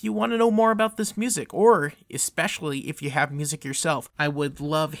 if you want to know more about this music, or especially if you have music yourself, I would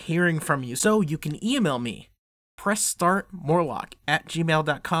love hearing from you. So you can email me,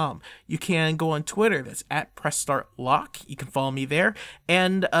 pressstartmorlock@gmail.com. You can go on Twitter, that's @pressstartlock. You can follow me there.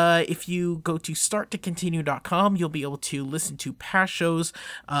 And if you go to starttocontinue.com, you'll be able to listen to past shows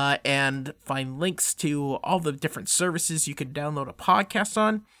and find links to all the different services you can download a podcast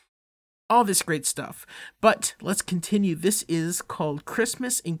on. All this great stuff. But let's continue. This is called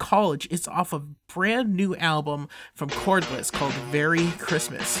Christmas in College. It's off a brand new album from Cordless called Very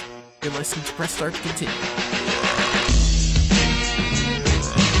Christmas. You're listening to Press Start to Continue.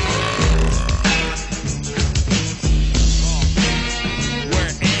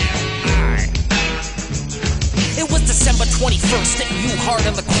 It was December 21st, hitting you hard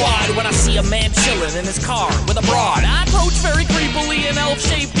on the quad when I see a man chilling in his car with a broad. I approach very creepily in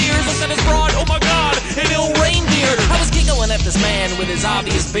elf-shaped ears, looked at his broad, oh my god, an ill reindeer. I was giggling at this man with his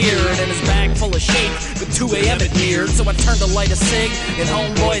obvious beard and his bag full of shake with 2 a.m. it neared. So I turned to light a cig and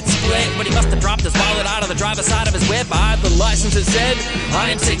homeboy had split, but he must have dropped his wallet out of the driver's side of his whip. I had the license that said, I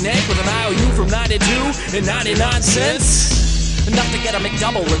am Sig Nick with an IOU from 92 and 99 cents. Enough to get a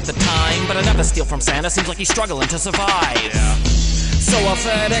McDouble at the time, but I never steal from Santa, seems like he's struggling to survive. Yeah. So I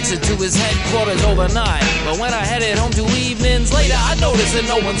FedExed to his headquarters overnight, but when I headed home 2 evenings later, I noticed that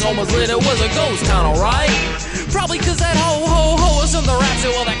no one's home was lit, it was a ghost town, alright? Probably cause that ho-ho-ho was in the raps,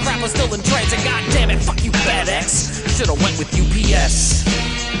 and all that crap was still in transit. God damn it, fuck you FedEx. Should've went with UPS.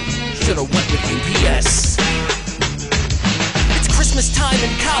 Should've went with UPS. Christmas time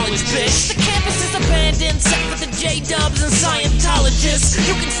in college, bitch. The campus is abandoned, except for the J-dubs and Scientologists.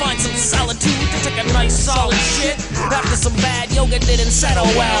 You can find some solitude to take a nice solid shit after some bad yoga didn't settle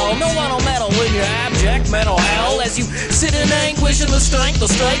well. No one will meddle in your abject mental hell as you sit in anguish in the stank. The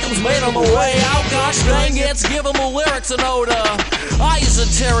stank comes made on the way out. Gosh dang it, give them the lyrics an odor. Eyes are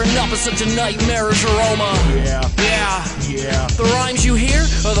tearing up, it's such a nightmarish aroma. Yeah. The rhymes you hear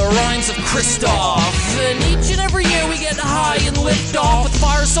are the rhymes of Christoph. And each and every year we get high and lift off with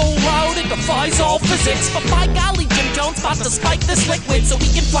fire so loud it defies all physics. But by golly, Jim Jones about to spike this liquid so we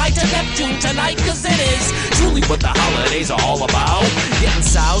can fly to Neptune tonight, cause it is truly what the holidays are all about. Getting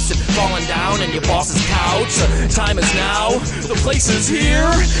soused and falling down on your boss's couch. Time is now, the place is here,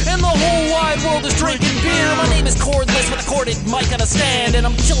 and the whole wide world is drinking beer. My name is Cordless with a corded mic on a stand, and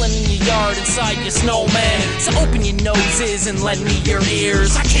I'm chilling in your yard inside your snowman. So open your noses and lend me your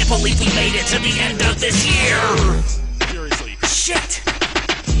ears. I can't believe we made it to the end of this year. Seriously. Shit.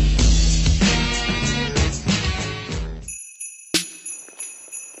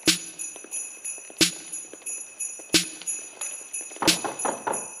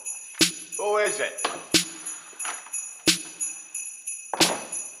 Who is it?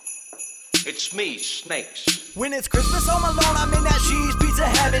 It's me, Snakes. When it's Christmas home alone, I'm in that cheese pizza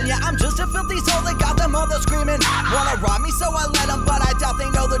heaven. Yeah, I'm just a filthy soul that got them mother screaming. Wanna rob me, so I let them, but I doubt they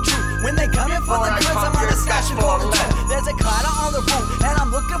know the truth. When they come in for the goods, I'm on a stash and for the two. There's a clatter on the roof, and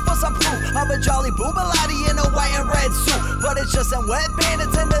I'm looking for some proof of a jolly boobalati in a white and red suit. But it's just some wet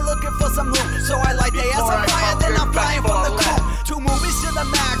bandits and they're looking for some loot. So I light their ass on fire, then I'm flying from the coop. 2 movies to the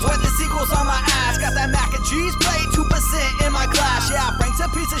max, with the sequels on my ass. Got that mac and cheese plate, 2% in my glass. Yeah, Frank's a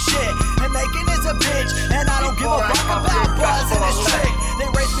piece of shit, and Macon is a bitch. And I don't give a fuck about buzz in this trick. They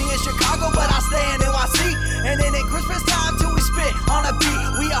raised me in Chicago, but I stay in NYC. And then at Christmas time till we spit on a beat.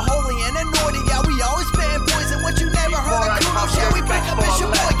 We are holy and naughty, yeah, we always spitting poison. What you never heard of Kuno shit, we pick up in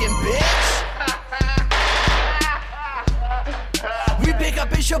Sheboygan, bitch. We pick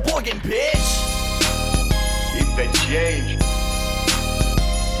up in Sheboygan, bitch. Keep the change.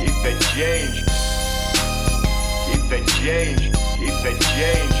 Keep the change. Keep the change. Keep the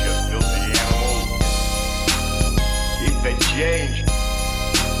change, you filthy animal. Keep the change.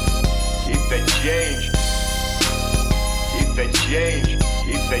 Keep the change. Keep the change.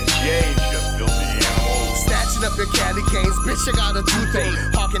 Keep the change, you filthy animal. Snatching up your candy canes, bitch, I got a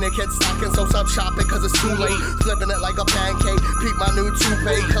toothache. Hawk Rocking it, kids stocking, so stop shopping cause it's too late. Flipping it like a pancake, peep my new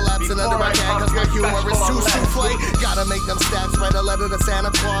toupee. Collapsing under my hand cause my humor is too souffle. Gotta make them stats, write a letter to Santa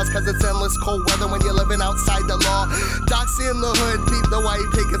Claus cause it's endless cold weather when you're living outside the law. Doxy in the hood, peep the white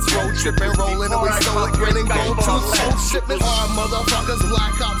pickets, road tripping, rolling, and we stole it, grinning, gold tooth, sold shipments. Hard motherfuckers,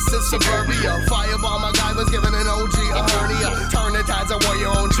 black ops in suburbia. Fireball, my guy was giving an OG a hernia. Turn the tides of war,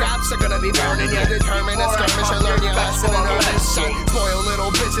 your own traps are gonna be burning. You're determined to skirmish and learn your lesson and earn this shit. Spoiled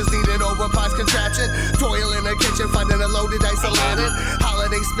little bitches needed overpriced contraption. Toil in the kitchen, finding a loaded dice Aladdin.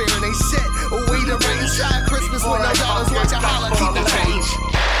 Holiday spirit ain't shit. We the rain shot Christmas with no dollars. Watch a holla, keep the change.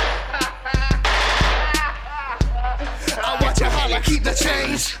 I watch a holla, keep the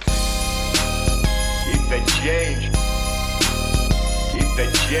change. Keep the change. Keep the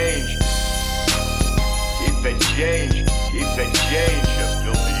change. Keep the change. Keep the change, you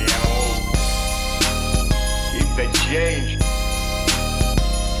filthy animal. Keep the change.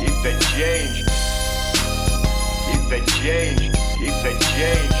 Keep the change. Keep the change. Keep the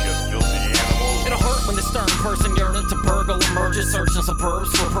change, you filthy animal. It'll hurt when the stern person yearning to burgle emerges, searching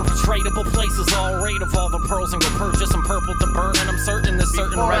suburbs for perpetratable places. All rate of all the pearls and go purchase some purple to burn. And I'm certain this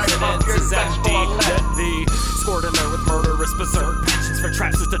certain residence is empty. Let the scored in there with murderous berserk passions for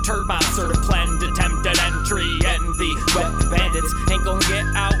traps is deterred by assertive planned attempted entry. And the wet bandits ain't gonna get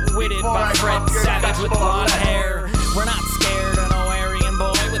outwitted by Fred Savage with blonde hair. We're not scared of no Aryan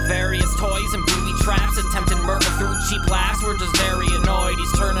boy with various toys and booby traps, attempting murder through cheap laughs. We're just very annoyed.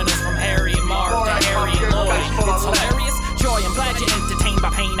 He's turning us from Harry and Mark to Harry and Lloyd. It's hilarious joy. I'm glad you're entertained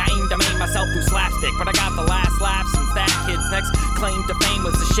by pain. I aim to maim myself through slapstick, but I got the last laugh since that kid's next claim to fame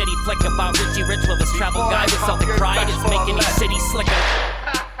was a shitty flick about Richie Rich with his travel guide with Celtic pride is making each city slicker.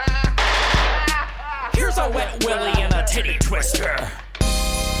 Here's a wet willy and a titty twister.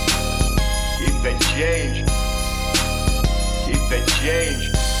 Keep the change. Keep the change.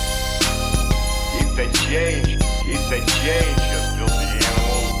 Keep the change. Keep the change, you filthy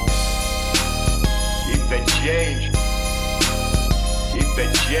animal. Keep the change. Keep the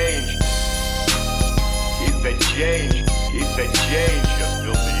change. Keep the change. Keep the change, you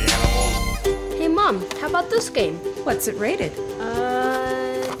filthy animal. Hey Mom, how about this game? What's it rated?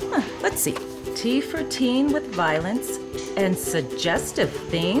 Let's see. T for teen with violence and suggestive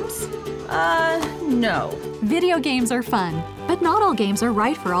themes? No. Video games are fun, but not all games are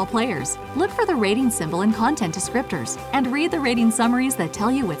right for all players. Look for the rating symbol in content descriptors and read the rating summaries that tell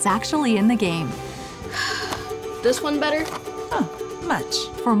you what's actually in the game. This one better? Much.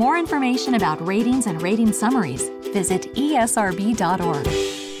 For more information about ratings and rating summaries, visit esrb.org.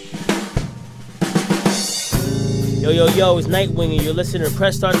 Yo, it's Nightwing and you're listening to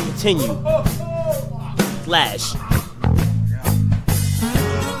Press Start to Continue. Flash.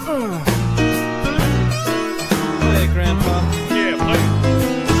 Hey, Grandpa. Yeah, buddy.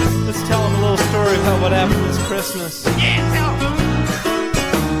 Let's tell him a little story about what happened this Christmas. Yeah, tell him.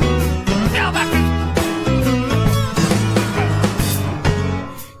 Tell about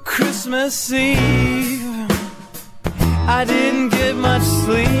Christmas Eve, I didn't get much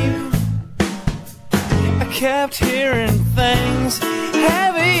sleep. I kept hearing things,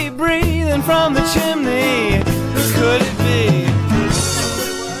 heavy breathing from the chimney. Who could it be?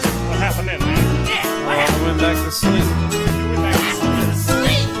 What happened then, man? I went back to sleep.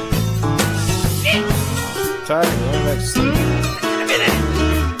 Tired, I went back to sleep.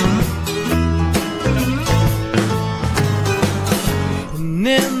 And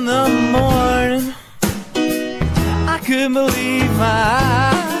in the morning, I couldn't believe my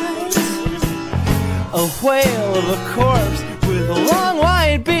eyes. A whale of a corpse with a long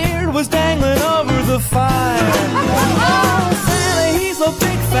white beard was dangling over the fire. Oh, Santa, he's a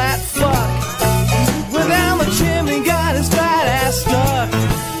big fat fuck. Went down the chimney, got his fat ass stuck.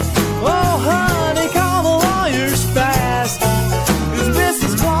 Oh, honey, call the lawyers fast, 'cause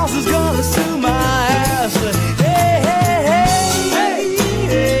Mrs. Claus is gonna sue my ass. Hey, hey, hey, hey,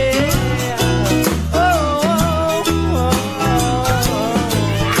 yeah. Oh,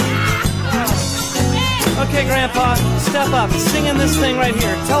 Okay, Grandpa, step up, sing in this thing right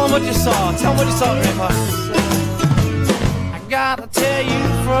here. Tell him what you saw. Tell him what you saw, Grandpa. I gotta tell you,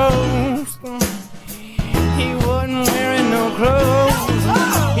 folks, he wasn't wearing no clothes.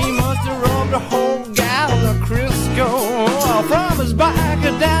 He must have rubbed a whole gallon of Crisco from his back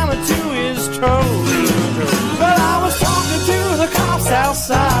down to his toes. But I was talking to the cops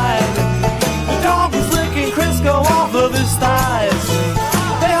outside. The dog was licking Crisco off of his thighs.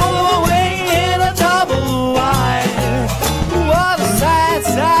 They hauled him away in a double wide. What a sad,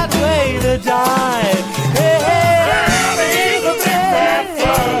 sad way to die. Hey, hey, he's a big fat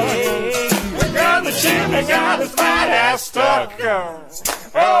fuck. Got the chimney, got his fat ass stuck.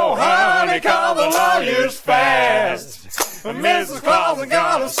 Oh, Oh, honey, call the lawyers fast. Mrs. Claus is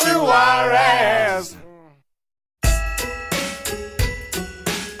gonna sue our ass.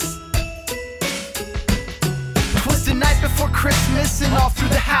 Twas the night before Christmas and all through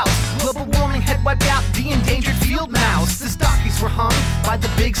the house global warming had wiped out the endangered field mouse. The stockings were hung by the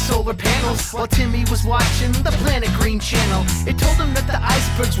big solar panels while Timmy was watching the Planet Green channel. It told him that the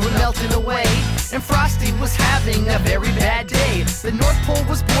icebergs were melting away and Frosty was having a very bad day. The North Pole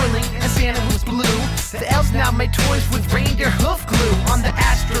was boiling and Santa was blue. The elves now made toys with reindeer hoof glue. On the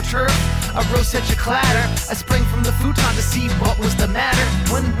AstroTurf, a rose such a clatter. I sprang from the futon to see what was the matter,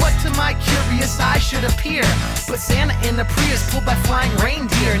 when what to my curious eye should appear but Santa in the Prius pulled by flying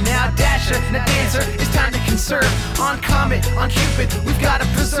reindeer. Now Dasher, now Dancer, it's time to conserve. On Comet, on Cupid, we've gotta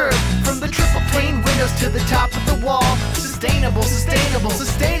preserve. From the triple pane windows to the top of the wall. Sustainable, sustainable,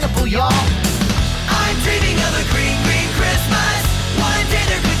 sustainable, y'all. I'm dreaming of a green, green Christmas. One day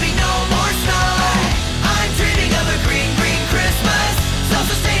there could be no more snow. I'm dreaming of a green, green Christmas.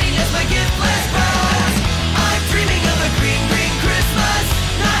 Self-sustaining as my gift less grows. I'm dreaming of a green, green Christmas.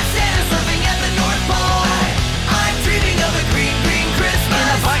 Not Santa surfing at the North Pole. I'm dreaming of a green, green Christmas.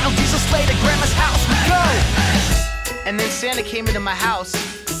 In a vinyl diesel sleigh to Grandma's house we go. And then Santa came into my house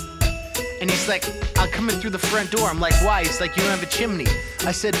and he's like, I'll come in through the front door. I'm like, why? He's like, you don't have a chimney.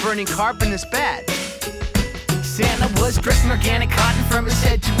 I said, burning carbon is bad. Santa was dressed in organic cotton from his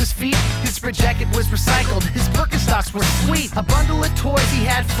head to his feet. His spread jacket was recycled, his Birkenstocks were sweet. A bundle of toys he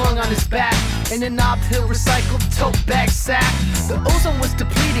had flung on his back, and a Nob Hill recycled tote bag sack. The ozone was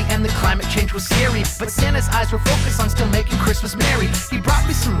depleting and the climate change was scary, but Santa's eyes were focused on still making Christmas merry. He brought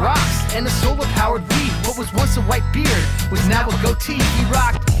me some rocks and a solar-powered weed. What was once a white beard was now a goatee. He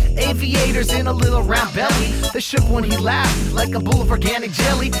rocked aviators in a little round belly that shook when he laughed like a bowl of organic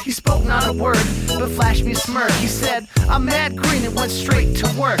jelly. He spoke not a word, but flashed me a smirk. He said, I'm mad green, and went straight to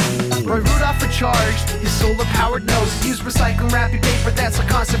work. Roy Rudolph recharged his solar-powered nose. Used recycling wrapping paper, that's how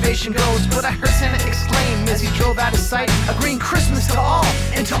conservation goes. But I heard Santa exclaim as he drove out of sight, a green Christmas to all,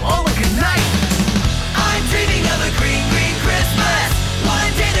 and to all a good night. I'm dreaming of a green, green Christmas.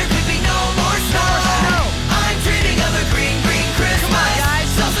 One day there could be no more snow. I'm dreaming of a green, green Christmas. Come on,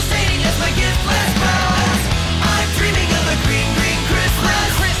 guys. Self-sustaining as my gift less grows. I'm dreaming of a green, green Christmas.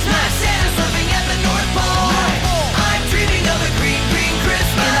 Not Santa surfing at the North Pole. I'm dreaming of a green, green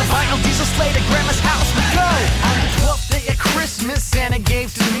Christmas. In a vinyl diesel sleigh to Grandma's house we go. On the 12th day of Christmas, Santa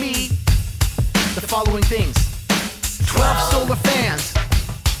gave to me the following things: 12 solar fans,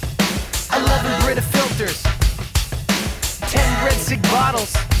 11 Brita filters, 10 red cig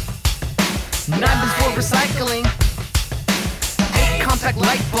bottles, 9 bins for recycling, 8 compact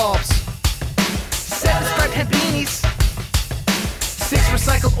light bulbs, 7 striped head beanies, 6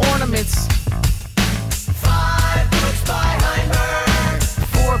 recycled ornaments, 5 books by Heinberg.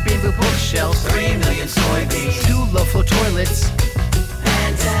 4 bamboo bookshelves, 3 million soybeans. 2 low-flow toilets,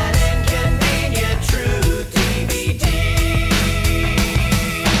 And an inconvenient true DVD.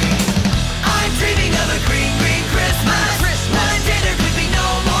 I'm dreaming of a green, green Christmas. One day there could be no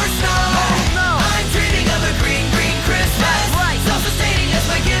more snow. I'm dreaming of a green, green Christmas. Self-sustaining as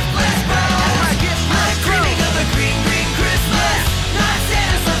my gift less grows. I'm dreaming of a green, green Christmas. Not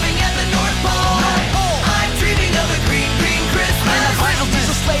Santa surfing at the North Pole. I'm dreaming of a green, green Christmas. and a vinyl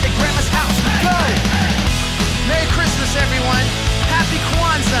diesel sleigh to Grandma's house we go. Merry Christmas, everyone. Happy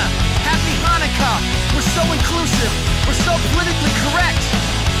Kwanzaa. Happy Hanukkah. We're so inclusive. We're so politically correct.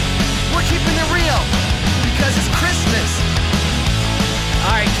 We're keeping it real because it's Christmas.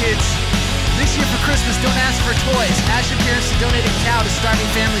 All right, kids. This year for Christmas, don't ask for toys. Ask your parents to donate a cow to starving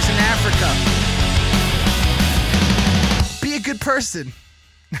families in Africa. Be a good person.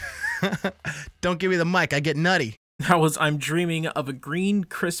 Don't give me the mic. I get nutty. That was I'm Dreaming of a Green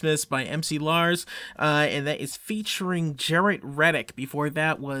Christmas by MC Lars, and that is featuring Jarrett Reddick. Before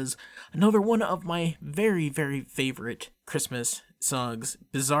that was another one of my very, very favorite Christmas songs,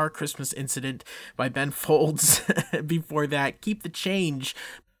 Bizarre Christmas Incident by Ben Folds. Before that, Keep the Change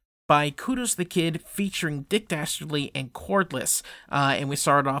by Kudos the Kid featuring Dick Dastardly and Cordless. And we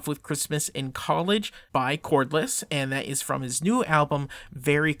started off with Christmas in College by Cordless, and that is from his new album,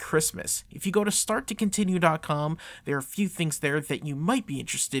 Very Christmas. If you go to starttocontinue.com, there are a few things there that you might be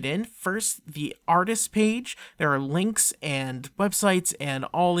interested in. First, the artist page. There are links and websites and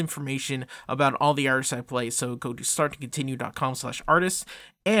all information about all the artists I play, so go to starttocontinue.com/artists.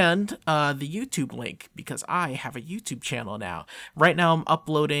 And the YouTube link, because I have a YouTube channel now. Right now I'm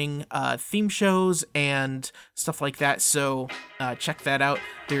uploading theme shows and stuff like that, so check that out.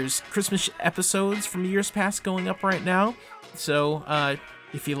 There's Christmas episodes from years past going up right now, so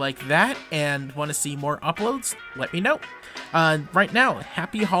If you like that and want to see more uploads, let me know. Right now,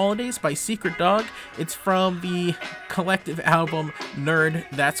 Happy Holidays by Secret Dog. It's from the collective album Nerd,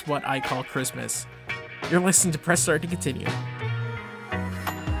 That's What I Call Christmas. You're listening to Press Start to continue.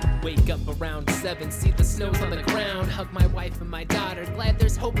 Wake up around 7, see the snow's on the ground. Hug my wife and my daughter, glad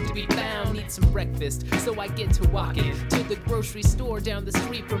there's hope to be found. Eat some breakfast, so I get to walking to the grocery store down the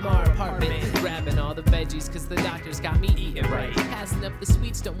street from our apartment. Grabbing all the veggies, cause the doctor's got me eating right. Passing up the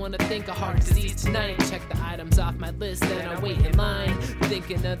sweets, don't wanna think of heart disease tonight. Check the items off my list, then I wait in line.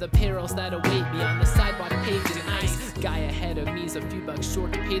 Thinking of the perils that await me on the sidewalk paved in ice. Guy ahead of me's a few bucks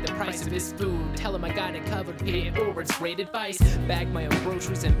short to pay the price of his food. Tell him I got it covered, pay it forward, great advice. Bag my own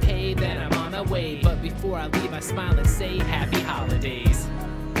groceries and pay, then I'm on my way. But before I leave, I smile and say Happy Holidays.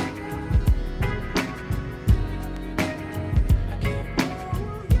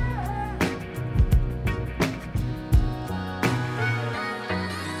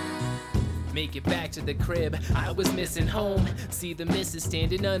 Make it back to the crib, I was missing home. See the missus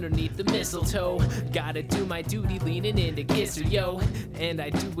standing underneath the mistletoe. Gotta do my duty, leaning in to kiss her, yo. And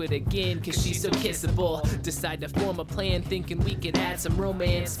I do it again, cause she's so kissable. Decide to form a plan, thinking we could add some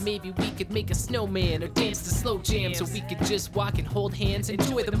romance. Maybe we could make a snowman or dance to slow jam, so we could just walk and hold hands,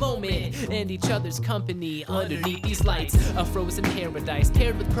 enjoy the moment and each other's company underneath these lights. A frozen paradise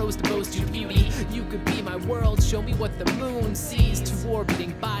paired with pros to boast your beauty. You could be my world, show me what the moon sees. Two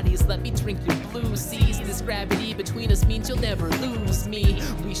orbiting bodies, let me drink your blue seas. This gravity between us means you'll never lose me.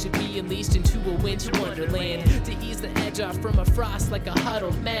 We should be unleashed into a winter wonderland to ease the edge off from a frost like a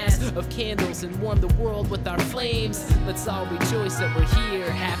huddled mass of candles and warm the world with our flames. Let's all rejoice that we're here.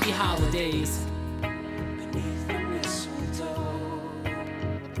 Happy Holidays.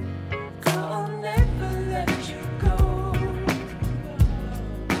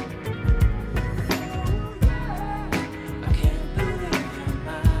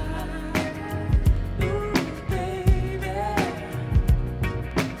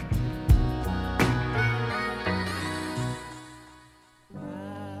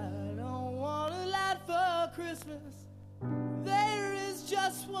 There is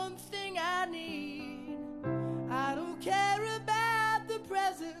just one thing I need. I don't care about the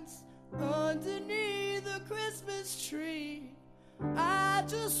presents underneath the Christmas tree. I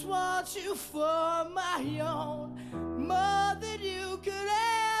just want you for my own, more than you could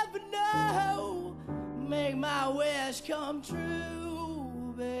ever know. Make my wish come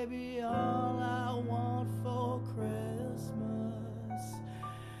true, baby. All I want for Christmas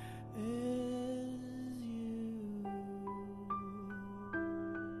is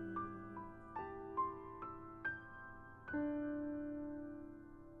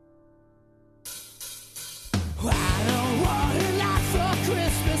I don't want a lot for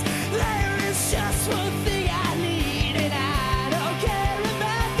Christmas. There is just one thing I need, and I don't care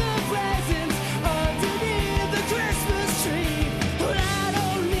about the presents underneath the Christmas tree.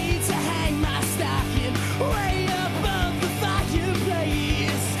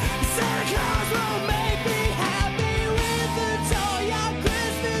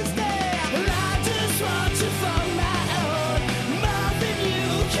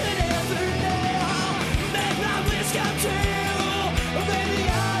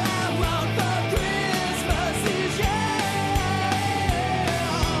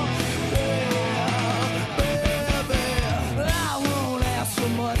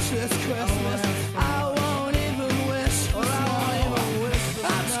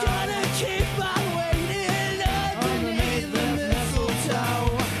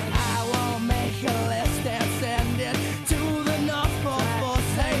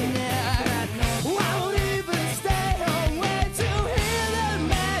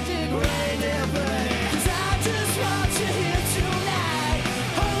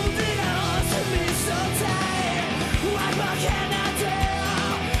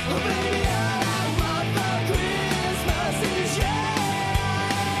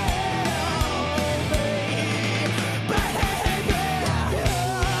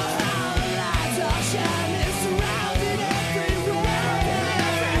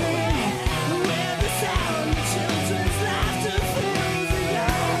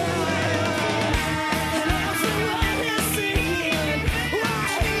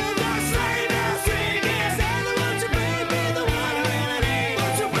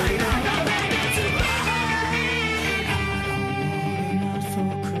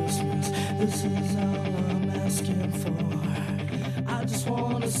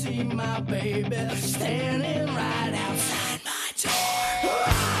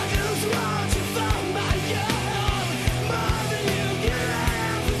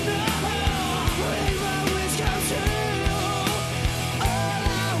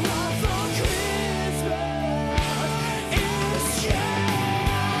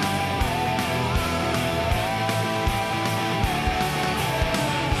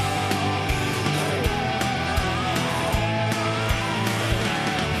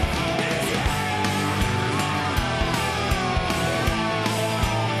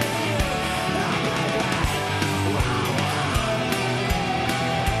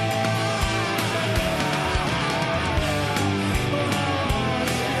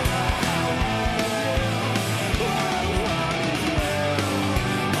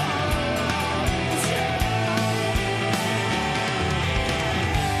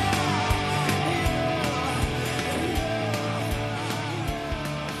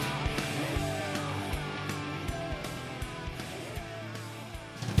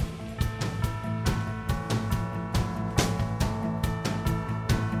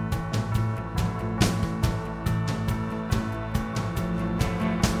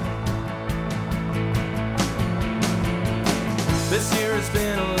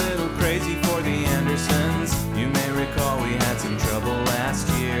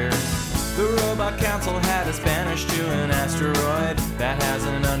 our council had us banished to an asteroid that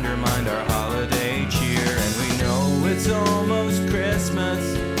hasn't undermined our holiday cheer. And we know it's almost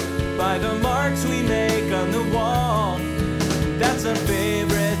Christmas by the marks we make on the wall. That's our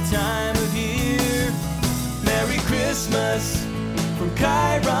favorite time of year. Merry Christmas from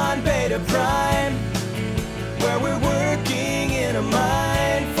Chiron Beta Prime, where we're working in a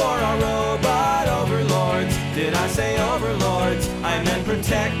mine for our robot overlords. Did I say overlords? I meant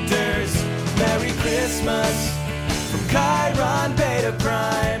protectors. Merry Christmas from Chiron Beta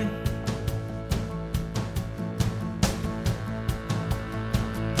Prime.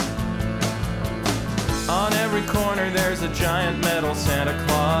 On every corner there's a giant metal Santa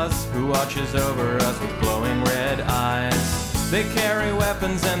Claus who watches over us with glowing red eyes. They carry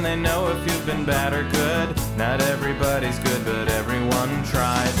weapons and they know if you've been bad or good. Not everybody's good, but everyone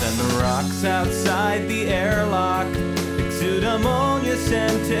tries. And the rocks outside the airlock exude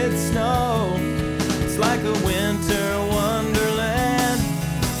ammonia-scented snow. It's like a winter wonderland.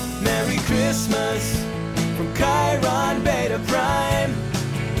 Merry Christmas from Chiron Beta Prime,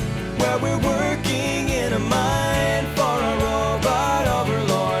 where we're working in a mine for our robot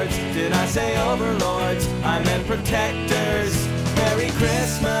overlords. Did I say overlords? I meant protectors. Merry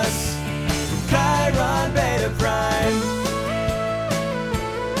Christmas from Chiron Beta Prime.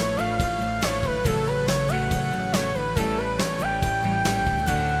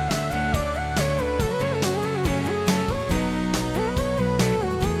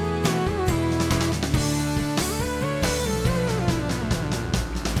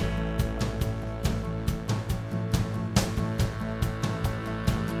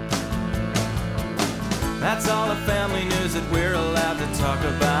 That's all the family news that we're allowed to talk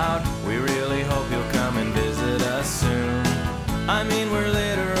about. We really hope you'll come and visit us soon. I mean, we're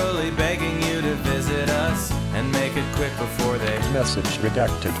literally begging you to visit us and make it quick before they message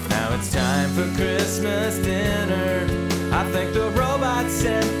redacted. Now it's time for Christmas dinner. I think the robot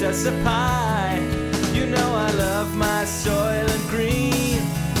sent us a pie. You know I love my Soylent Green.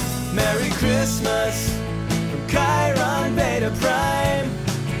 Merry Christmas from Chiron Beta Prime,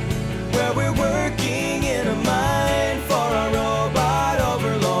 where we're working in a mine for our robot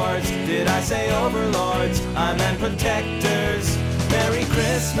overlords. Did I say overlords? I meant protectors. Merry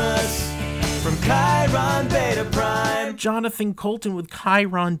Christmas from Chiron Beta Prime. Jonathan Coulton with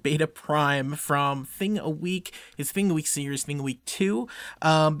Chiron Beta Prime from Thing a Week, his Thing a Week series, Thing a Week 2.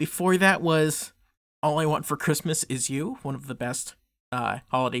 Before that was All I Want for Christmas Is You, one of the best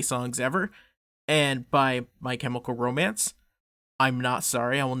holiday songs ever, and by My Chemical Romance, I'm Not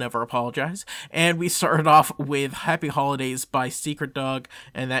Sorry, I Will Never Apologize. And we started off with Happy Holidays by Secret Dog,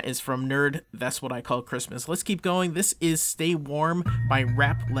 and that is from Nerd, That's What I Call Christmas. Let's keep going. This is Stay Warm by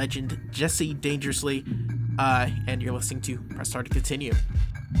rap legend Jesse Dangerously, and you're listening to Press Start to continue.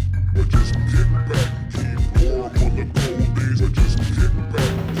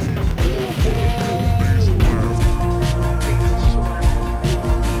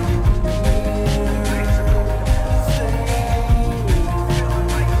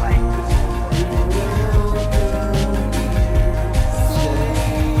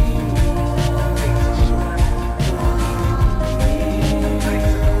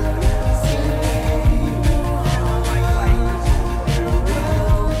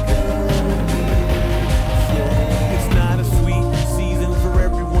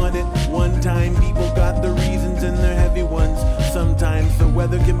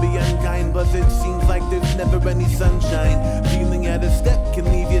 Weather can be unkind, plus it seems like there's never any sunshine. Feeling out of step can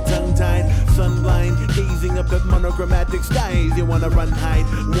leave you tongue-tied, sunblind, gazing up at monochromatic skies. You wanna run, hide,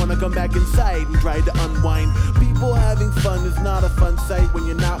 wanna come back inside and try to unwind. People having fun is not a fun sight when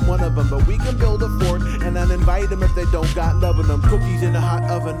you're not one of them, but we can build a fort and uninvite them if they don't got love in them. Cookies in a hot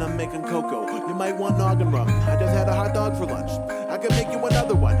oven, I'm making cocoa. You might want noggin rum. I just had a hot dog for lunch. I can make you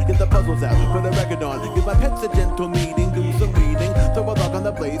another one. Get the puzzles out, put a record on, give my pets a gentle meeting, do some reading, throw a log on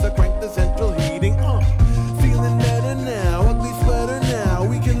the blazer, crank the central heating. Feeling better now, ugly sweater now.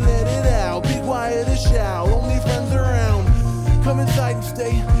 We can let it out, be quiet as shout. Only friends around. Come inside and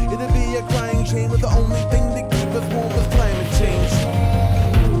stay. It'll be a crying shame, but the only thing that keep us warm is climate change.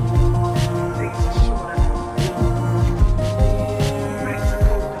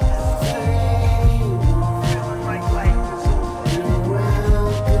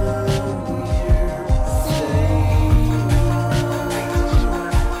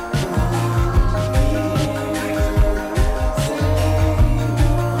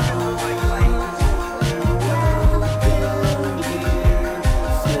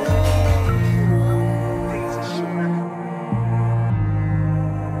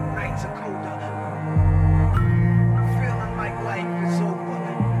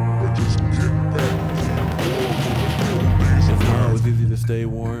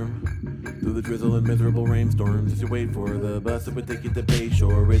 you're waiting for the bus that would take you to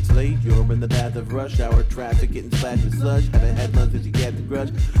Bayshore. It's late, you're in the path of rush hour traffic, getting splashed with slush. Haven't had lunch since you got the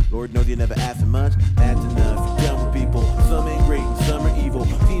grudge. Lord knows you never asked for much. That's enough. You're done with people. Some ain't great and some are evil.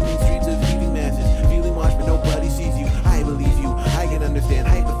 Teeming streets of heaving masses, feeling washed but nobody sees you. I believe you. I can understand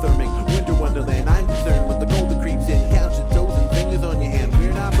hypothermic winter wonderland. I'm concerned with the cold that creeps in. Count your toes and fingers on your hand.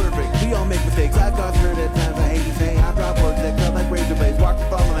 We're not perfect. We all make mistakes. I've caused hurt at times. I hate to say I drop words that cut like razor blades. Walk the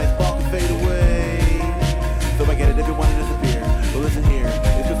fall and I spark and fade away. So I get it if you want to disappear. Well, listen here, it's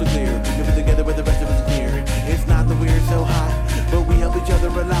crystal clear. We've been together with the rest of us here. It's not that we're so hot, but we help each other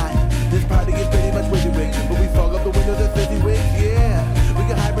a lot. This party is pretty much WYSIWYG, but we fog up the windows of WYSIWYG, yeah. We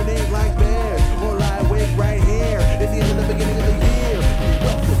can hibernate like bears, or lie awake right here. It's the end of the beginning of the year.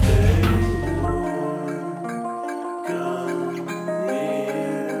 Welcome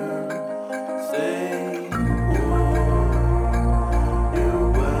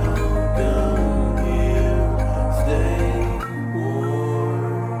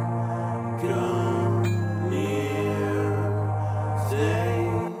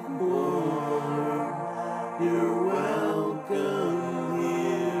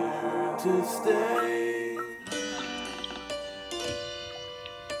to stay.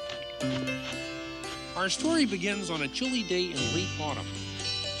 Our story begins on a chilly day in late autumn.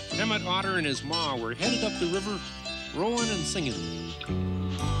 Emmett Otter and his ma were headed up the river, rowing and singing.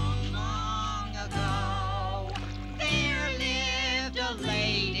 Long ago, there lived a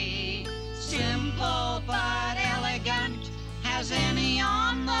lady, simple but elegant as any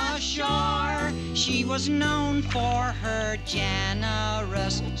on the shore. She was known for her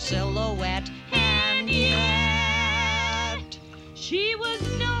generous silhouette, and yet She was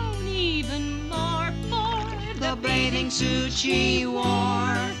known even more for the bathing suit she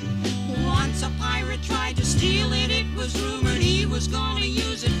wore. Once a pirate tried to steal it, it was rumored he was gonna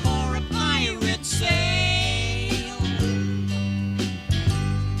use it for a pirate sail.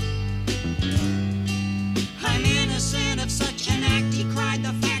 I'm innocent of such an act, he cried.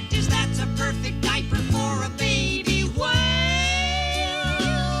 The fact is that's a perfect diaper for a baby whale.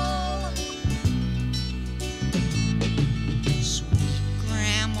 Sweet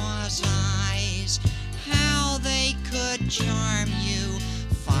grandma's eyes, how they could charm you.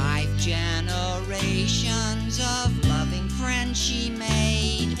 5 generations of loving friends she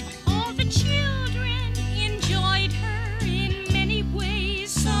made. all the children enjoyed her in many ways.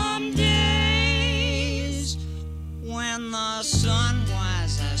 Some days, when the sun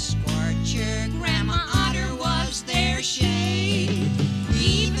was a scorcher, Grandma Otter was their shade.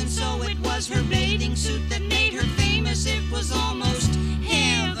 Even so, it was her bathing suit that made her famous. It was almost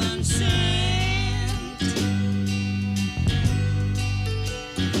heaven sent.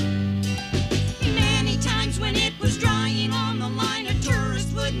 Many times when it was drying on the line, a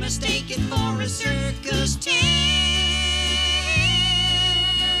tourist would mistake it for a circus tent.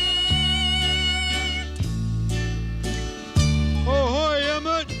 Oh, hi,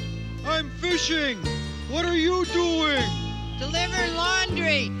 Emmett. I'm fishing. What are you doing? Delivering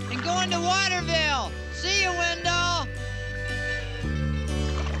laundry and going to Waterville. See you, Wendell.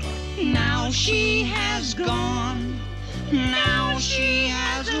 Now she has gone. Now she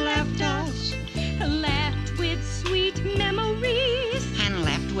has left us. Left with sweet memories. And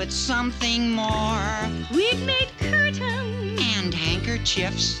left with something more. We'd made curtains And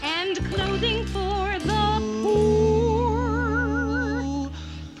handkerchiefs. and clothing for the poor.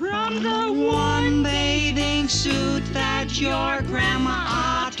 From the one bathing suit that your Grandma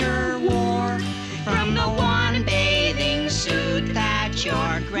Otter wore. From the one bathing suit that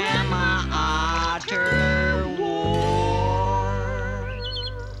your Grandma Otter wore.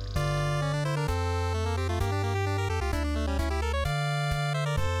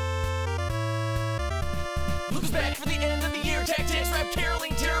 Looks back for the end of the year, tactics rap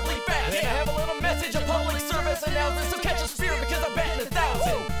caroling terribly fast. Yeah, I have a little message, a public service announcement, so catch a spirit because I'm batting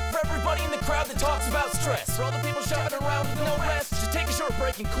 1,000. For everybody in the crowd that talks about stress, for all the people shopping around with no rest, just take a short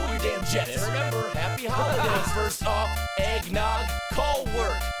break and cool your damn jets. And remember, happy holidays. First off, eggnog, call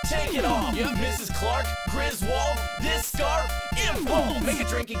work, take it off. Yep, Mrs. Clark, Griswold, this scarf, impulse. Make a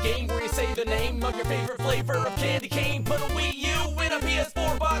drinking game where you say the name of your favorite flavor of candy cane. Put a Wii U in a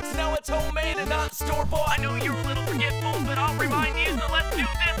PS4 box, now it's homemade and not store-bought. I know you're a little forgetful, but I'll remind you, so let's do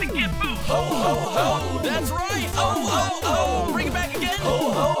this and get food. Ho, ho, ho, that's right. Oh, oh, oh, bring it back again.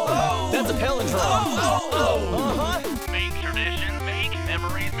 Ho, ho, ho, that's a palindrome. Oh, oh, oh, uh-huh. Make traditions, make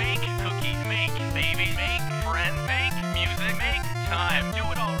memories, make cookies, make babies, make friends, make music, make time. Do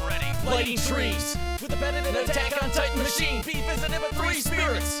it already. Lighting trees with a Bennett and Attack on Titan machine. Beef isn't it but 3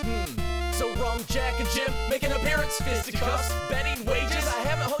 spirits. So wrong, Jack and Jim make an appearance. Fisticuffs, betting wages. I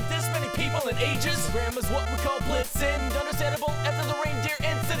haven't hooked this many people people and ages. Grandma's what we call blitzing. Understandable after the reindeer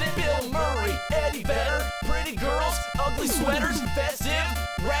incident. Bill Murray, Eddie Vedder, pretty girls, ugly sweaters, festive,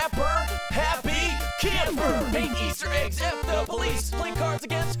 rapper, happy camper. Make Easter eggs, F the police, play cards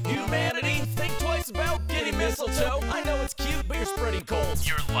against humanity. Think twice about getting mistletoe. I know it's cute, but you're spreading cold.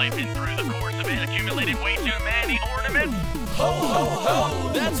 Your life and through the course of it accumulated way too many ornaments. Ho, ho,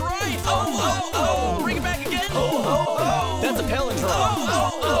 ho, that's right. Oh, oh, oh, bring it back again. Ho, ho, ho, that's a palindrome. Oh,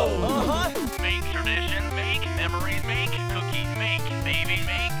 oh, oh, uh-huh. Make tradition, make memories, make cookies, make baby,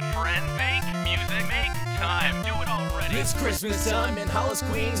 make friends, make music, make time. Do it already. It's Christmas time in Hollis,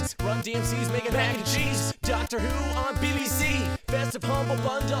 Queens. Run DMC's making mac and cheese. Doctor Who on BBC. Festive Humble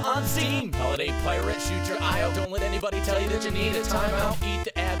Bundle on Steam. Holiday Pirate, shoot your eye out. Don't let anybody tell you that you need a timeout. Eat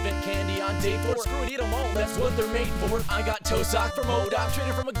the Advent candy on day 4. Screw it, eat them all, that's what they're made for. I got toe sock from ODOC.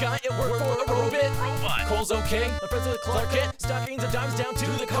 Traded from a guy at work for a robot. Cole's okay, I'm friends with Clark Kent. Stockings and dimes down to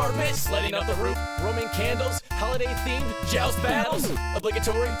the carpet. Sledding up the roof, Roman candles. Holiday themed joust battles.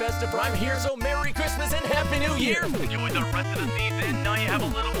 Obligatory festive rhyme here, so Merry Christmas and Happy New Year. Enjoy the rest of the season. Now you have a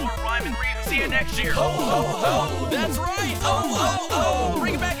little more rhyme and reason. See you next year. Ho, ho, ho, that's right. Oh, oh, oh,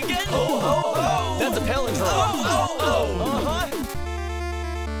 bring it back again. Ho, ho, ho, that's a palindrome. Oh, oh, oh, uh-huh.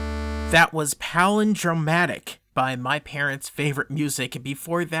 That was Palindromatic by My Parents' Favorite Music. And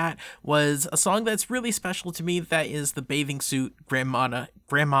before that was a song that's really special to me. That is The Bathing Suit Grandma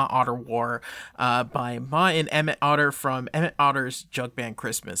Otter Wore by Ma and Emmett Otter from Emmett Otter's Jug Band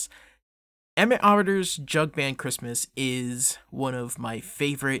Christmas. Emmett Otter's Jug Band Christmas is one of my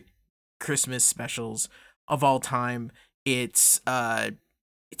favorite Christmas specials of all time. It's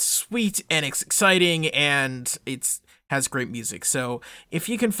sweet and it's exciting and it's has great music. So if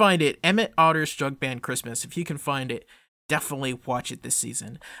you can find it, Emmett Otter's Jug Band Christmas, if you can find it, definitely watch it this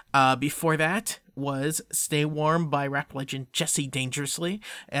season. Before that was Stay Warm by rap legend Jesse Dangerously,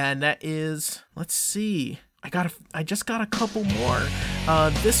 and that is, let's see, I just got a couple more.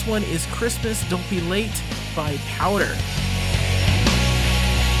 This one is Christmas Don't Be Late by Powder.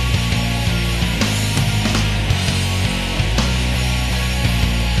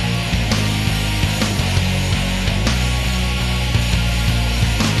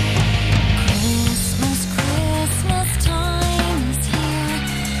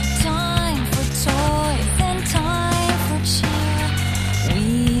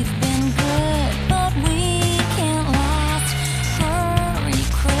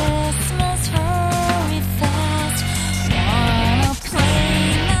 Christmas, hurry fast.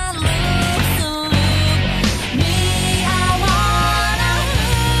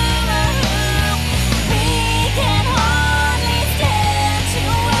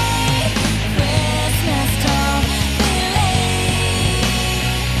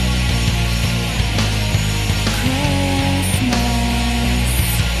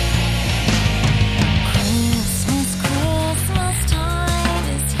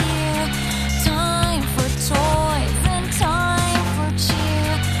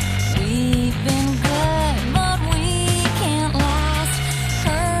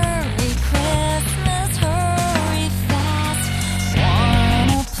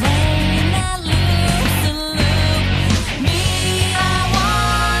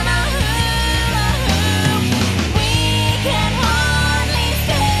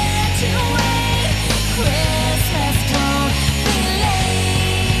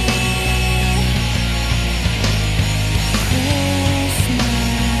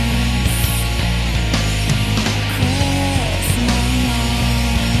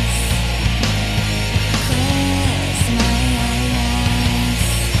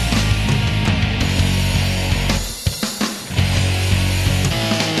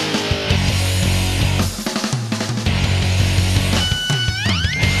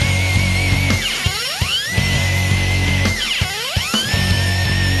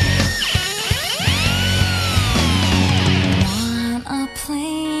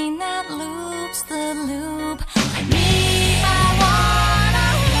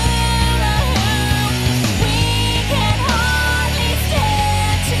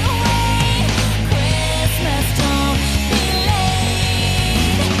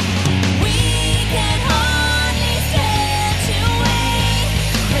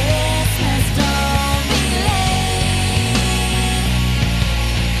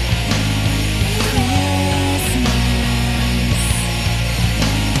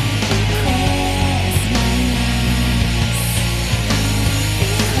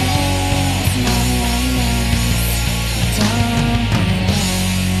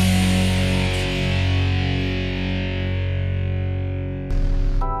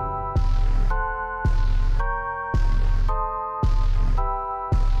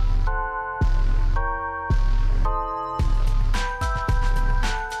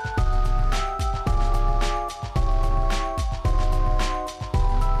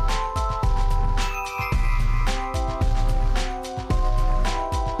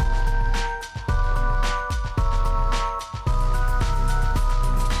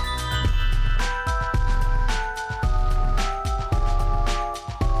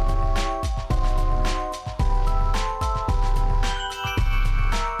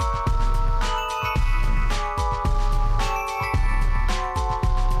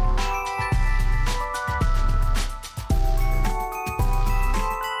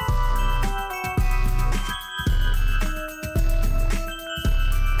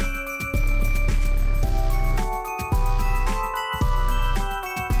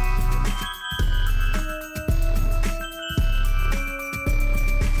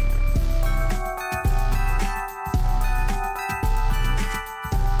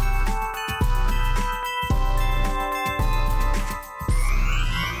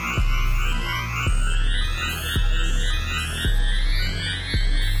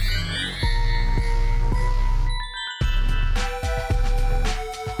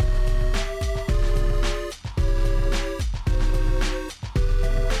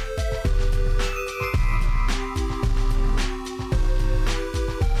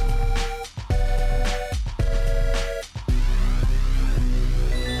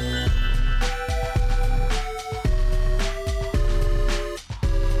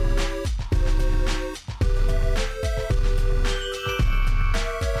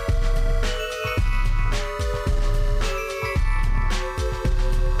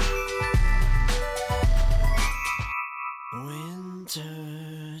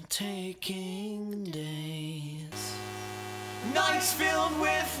 taking days. Nights filled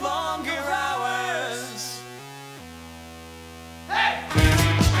with longer hours. Hey!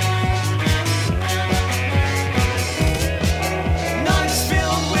 Nights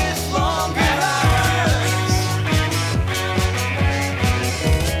filled with longer hours.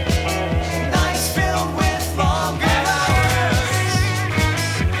 Nights filled with longer hours.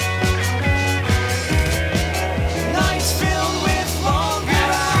 Nights filled with longer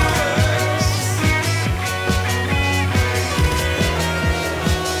hours.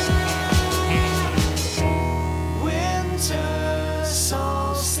 Winter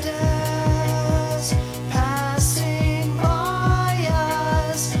solstice passing by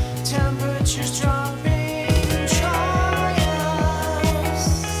us, temperatures dropping, try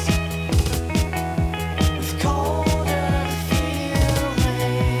us with colder feelings.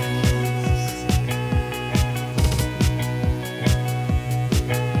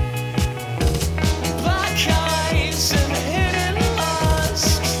 Black eyes and hidden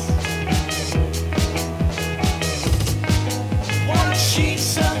lust. White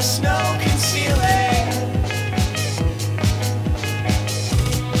sheets of snow concealing.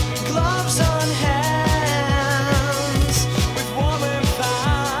 Gloves on hands with warmer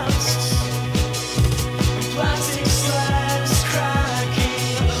fast. Plastic sleds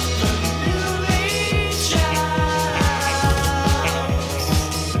cracking the newly jacked.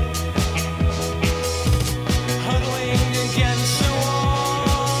 Huddling against the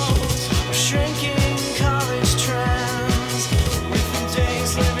walls of shrinking college trends. With the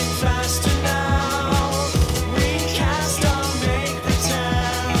days living faster now, we cast on make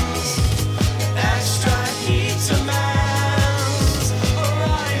pretends. Extra heat demands a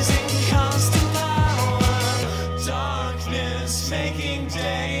rising constant power. Darkness making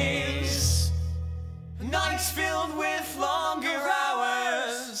days. Nights filled with longer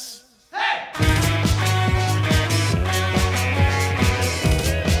hours. Hey!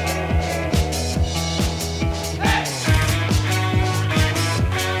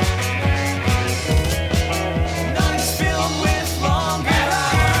 Nights filled with longer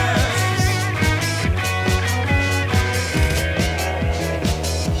hours.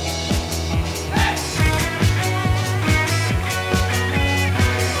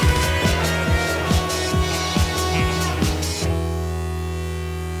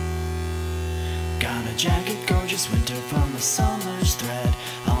 Got a jacket, gorgeous winter from the summer's thread.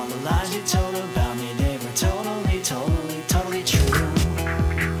 All the lies you told about me, they were totally, totally, totally true.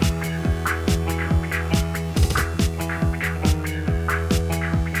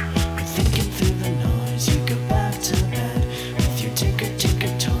 Thinking through the noise, you go back to bed with your tinker,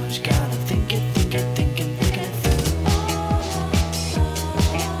 tinker toys. Gotta think it through.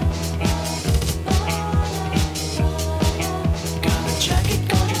 Got a jacket,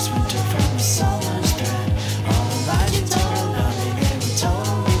 gorgeous winter from the summer's thread. All the lies you told about me, they were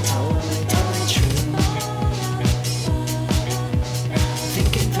totally, totally, totally true.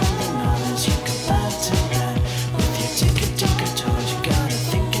 Thinking through the noise, you go back to bed with your tinker, tinker toys. You gotta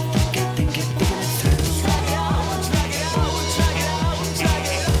think it through. Drag it out, drag it out, drag it out, drag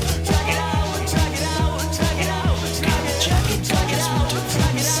it out, drag it out, drag it out, drag it out. Got a jacket, gorgeous winter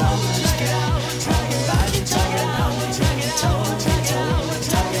from the summer's thread. All the lies you told about me, they were totally, totally,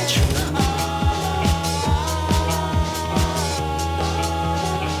 totally true.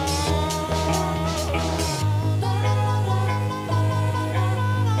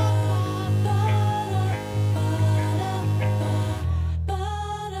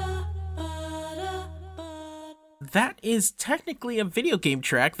 That is technically a video game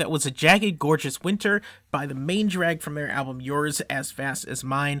track. That was a Jagged Gorgeous Winter by the Main Drag from their album Yours as Fast as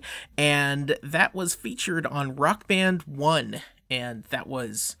Mine, and that was featured on Rock Band 1, and that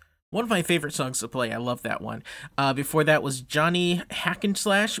was one of my favorite songs to play. I love that one. Before that was Johnny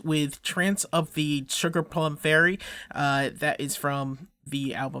Hackenslash with Trance of the Sugar Plum Fairy. That is from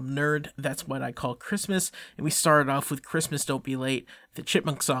the album Nerd, That's What I Call Christmas, and we started off with Christmas Don't Be Late, the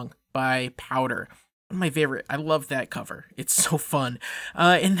Chipmunk song by Powder. One of my favorite. I love that cover. It's so fun.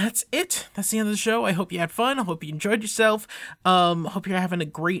 And that's it. That's the end of the show. I hope you had fun. I hope you enjoyed yourself. Hope you're having a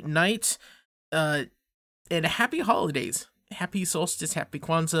great night. And happy holidays. Happy solstice, happy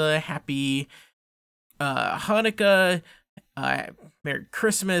Kwanzaa, happy Hanukkah, Merry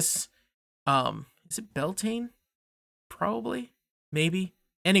Christmas. Is it Beltane? Probably. Maybe.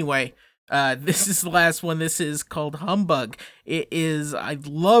 Anyway, this is the last one. This is called Humbug. I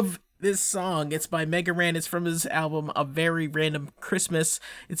love this song. It's by Mega Ran. It's from his album A Very Random Christmas.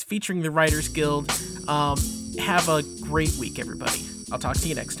 It's featuring the Writers Guild. Have a great week, everybody. I'll talk to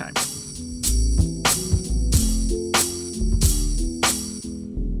you next time.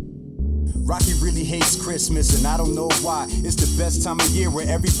 Rocky really hates Christmas, and I don't know why. It's the best time of year where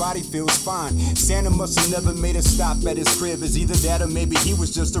everybody feels fine. Santa must have never made a stop at his crib. It's either that or maybe he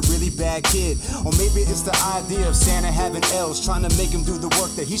was just a really bad kid. Or maybe it's the idea of Santa having elves, trying to make him do the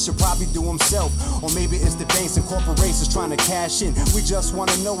work that he should probably do himself. Or maybe it's the banks and corporations trying to cash in. We just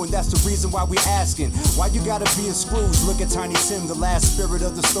want to know, and that's the reason why we asking. Why you gotta be a Scrooge? Look at Tiny Tim, the last spirit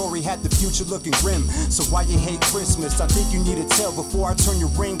of the story had the future looking grim. So why you hate Christmas? I think you need to tell before I turn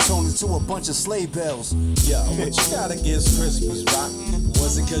your ringtone into a bunch of sleigh bells. Yo, what you got against Christmas, Rock?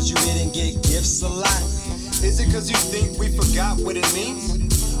 Was it cause you didn't get gifts a lot? Is it cause you think we forgot what it means?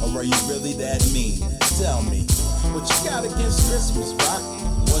 Or are you really that mean? Tell me, what you got against Christmas, Rock?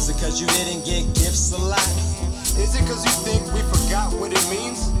 Was it cause you didn't get gifts a lot? Is it cause you think we forgot what it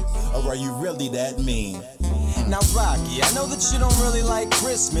means? Or are you really that mean? Now, Rocky, I know that you don't really like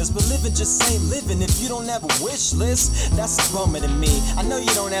Christmas, but living just ain't living if you don't have a wish list. That's a bummer to me. I know you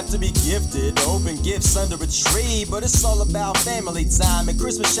don't have to be gifted to open gifts under a tree, but it's all about family time, and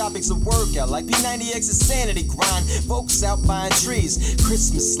Christmas shopping's a workout like P90X's sanity grind. Folks out buying trees,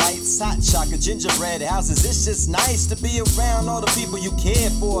 Christmas lights, hot chocolate, gingerbread houses. It's just nice to be around all the people you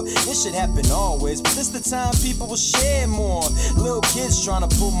care for. It should happen always, but this the time people will share more. Little kids trying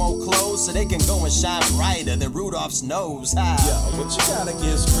to pull more clothes so they can go and shine brighter than Rudolph's nose. Hi. Yo, what you got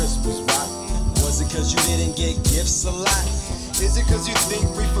against Christmas, Rock? Was it cause you didn't get gifts a lot? Is it cause you think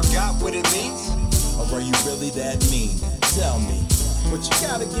we forgot what it means? Or are you really that mean? Tell me, what you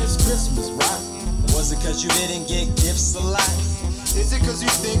got against Christmas, Rock? Was it cause you didn't get gifts a lot? Is it cause you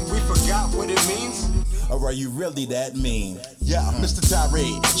think we forgot what it means? Or are you really that mean? Yeah, Mr.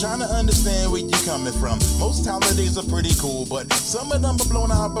 Tirade, trying to understand where you're coming from. Most holidays are pretty cool, but some of them are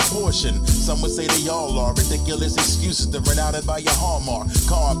blown out of proportion. Some would say they all are ridiculous excuses to run out and buy your Hallmark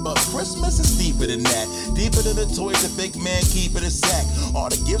card. But Christmas is deeper than that. Deeper than the toys the big man keep in his sack. All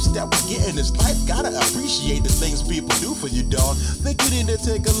the gifts that we get in this life, gotta appreciate the things people do for you, dog. Think you need to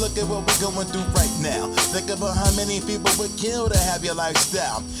take a look at what we're going through right now. Think about how many people would kill to have your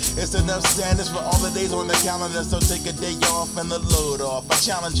lifestyle. It's enough standards for all the days on the calendar, so take a day off and the load off. I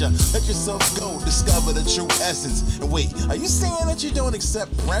challenge you, let yourself go, discover the true essence. And wait, are you saying that you don't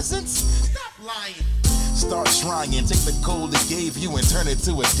accept presents? Stop lying. Start trying, take the cold it gave you and turn it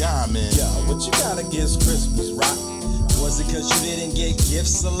to a diamond. Yo, what you got against Christmas, Rock? Was it cause you didn't get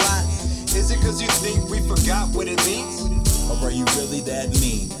gifts a lot? Is it cause you think we forgot what it means? Or are you really that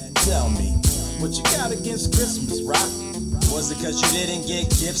mean? Tell me, what you got against Christmas, Rock? Was it cause you didn't get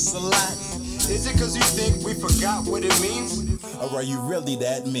gifts a lot? Is it cause you think we forgot what it means? Or are you really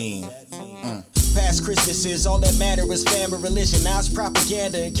that mean? Past Christmases, all that matter is family religion. Now it's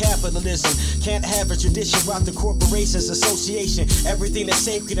propaganda and capitalism. Can't have a tradition without the corporations association. Everything that's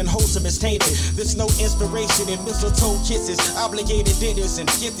sacred and wholesome is tainted. There's no inspiration in mistletoe kisses, obligated dinners and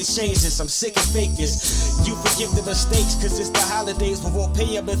gift exchanges. I'm sick of fakeness. You forgive the mistakes cause it's the holidays. We won't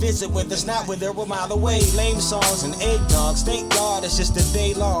pay up a visit when there's not when they're a mile away. Lame songs and eggnogs, thank God it's just a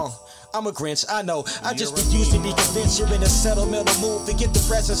day long. I'm a Grinch, I know. I just refuse to be convinced you're in a sentimental mood. Forget the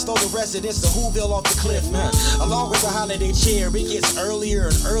presents, stole the residents to Whoville off the cliff. Along with the holiday cheer, it gets earlier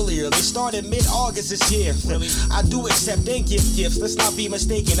and earlier. They started mid-August this year. I do accept and give gifts. Let's not be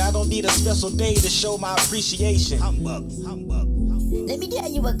mistaken. I don't need a special day to show my appreciation. Humbug. Let me tell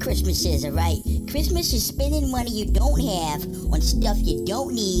you what Christmas is, alright? Christmas is spending money you don't have on stuff you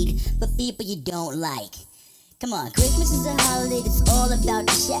don't need for people you don't like. Come on, Christmas is a holiday that's all about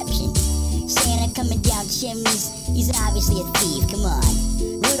deception. Santa coming down chimneys, he's obviously a thief, come on.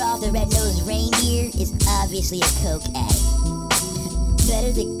 Rudolph the red-nosed reindeer is obviously a coke addict.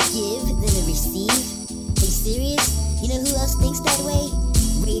 Better to give than to receive? Are you serious? You know who else thinks that way?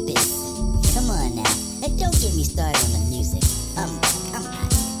 Rapists. Come on now, and don't get me started on the music. Come on.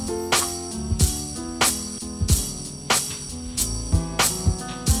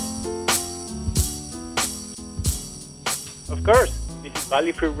 Of course, this is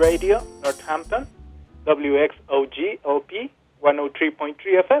Valley Free Radio, Northampton, WXOG-LP 103.3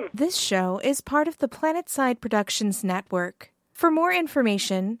 FM. This show is part of the PlanetSide Productions Network. For more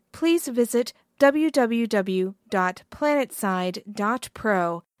information, please visit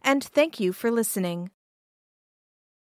www.planetside.pro, and thank you for listening.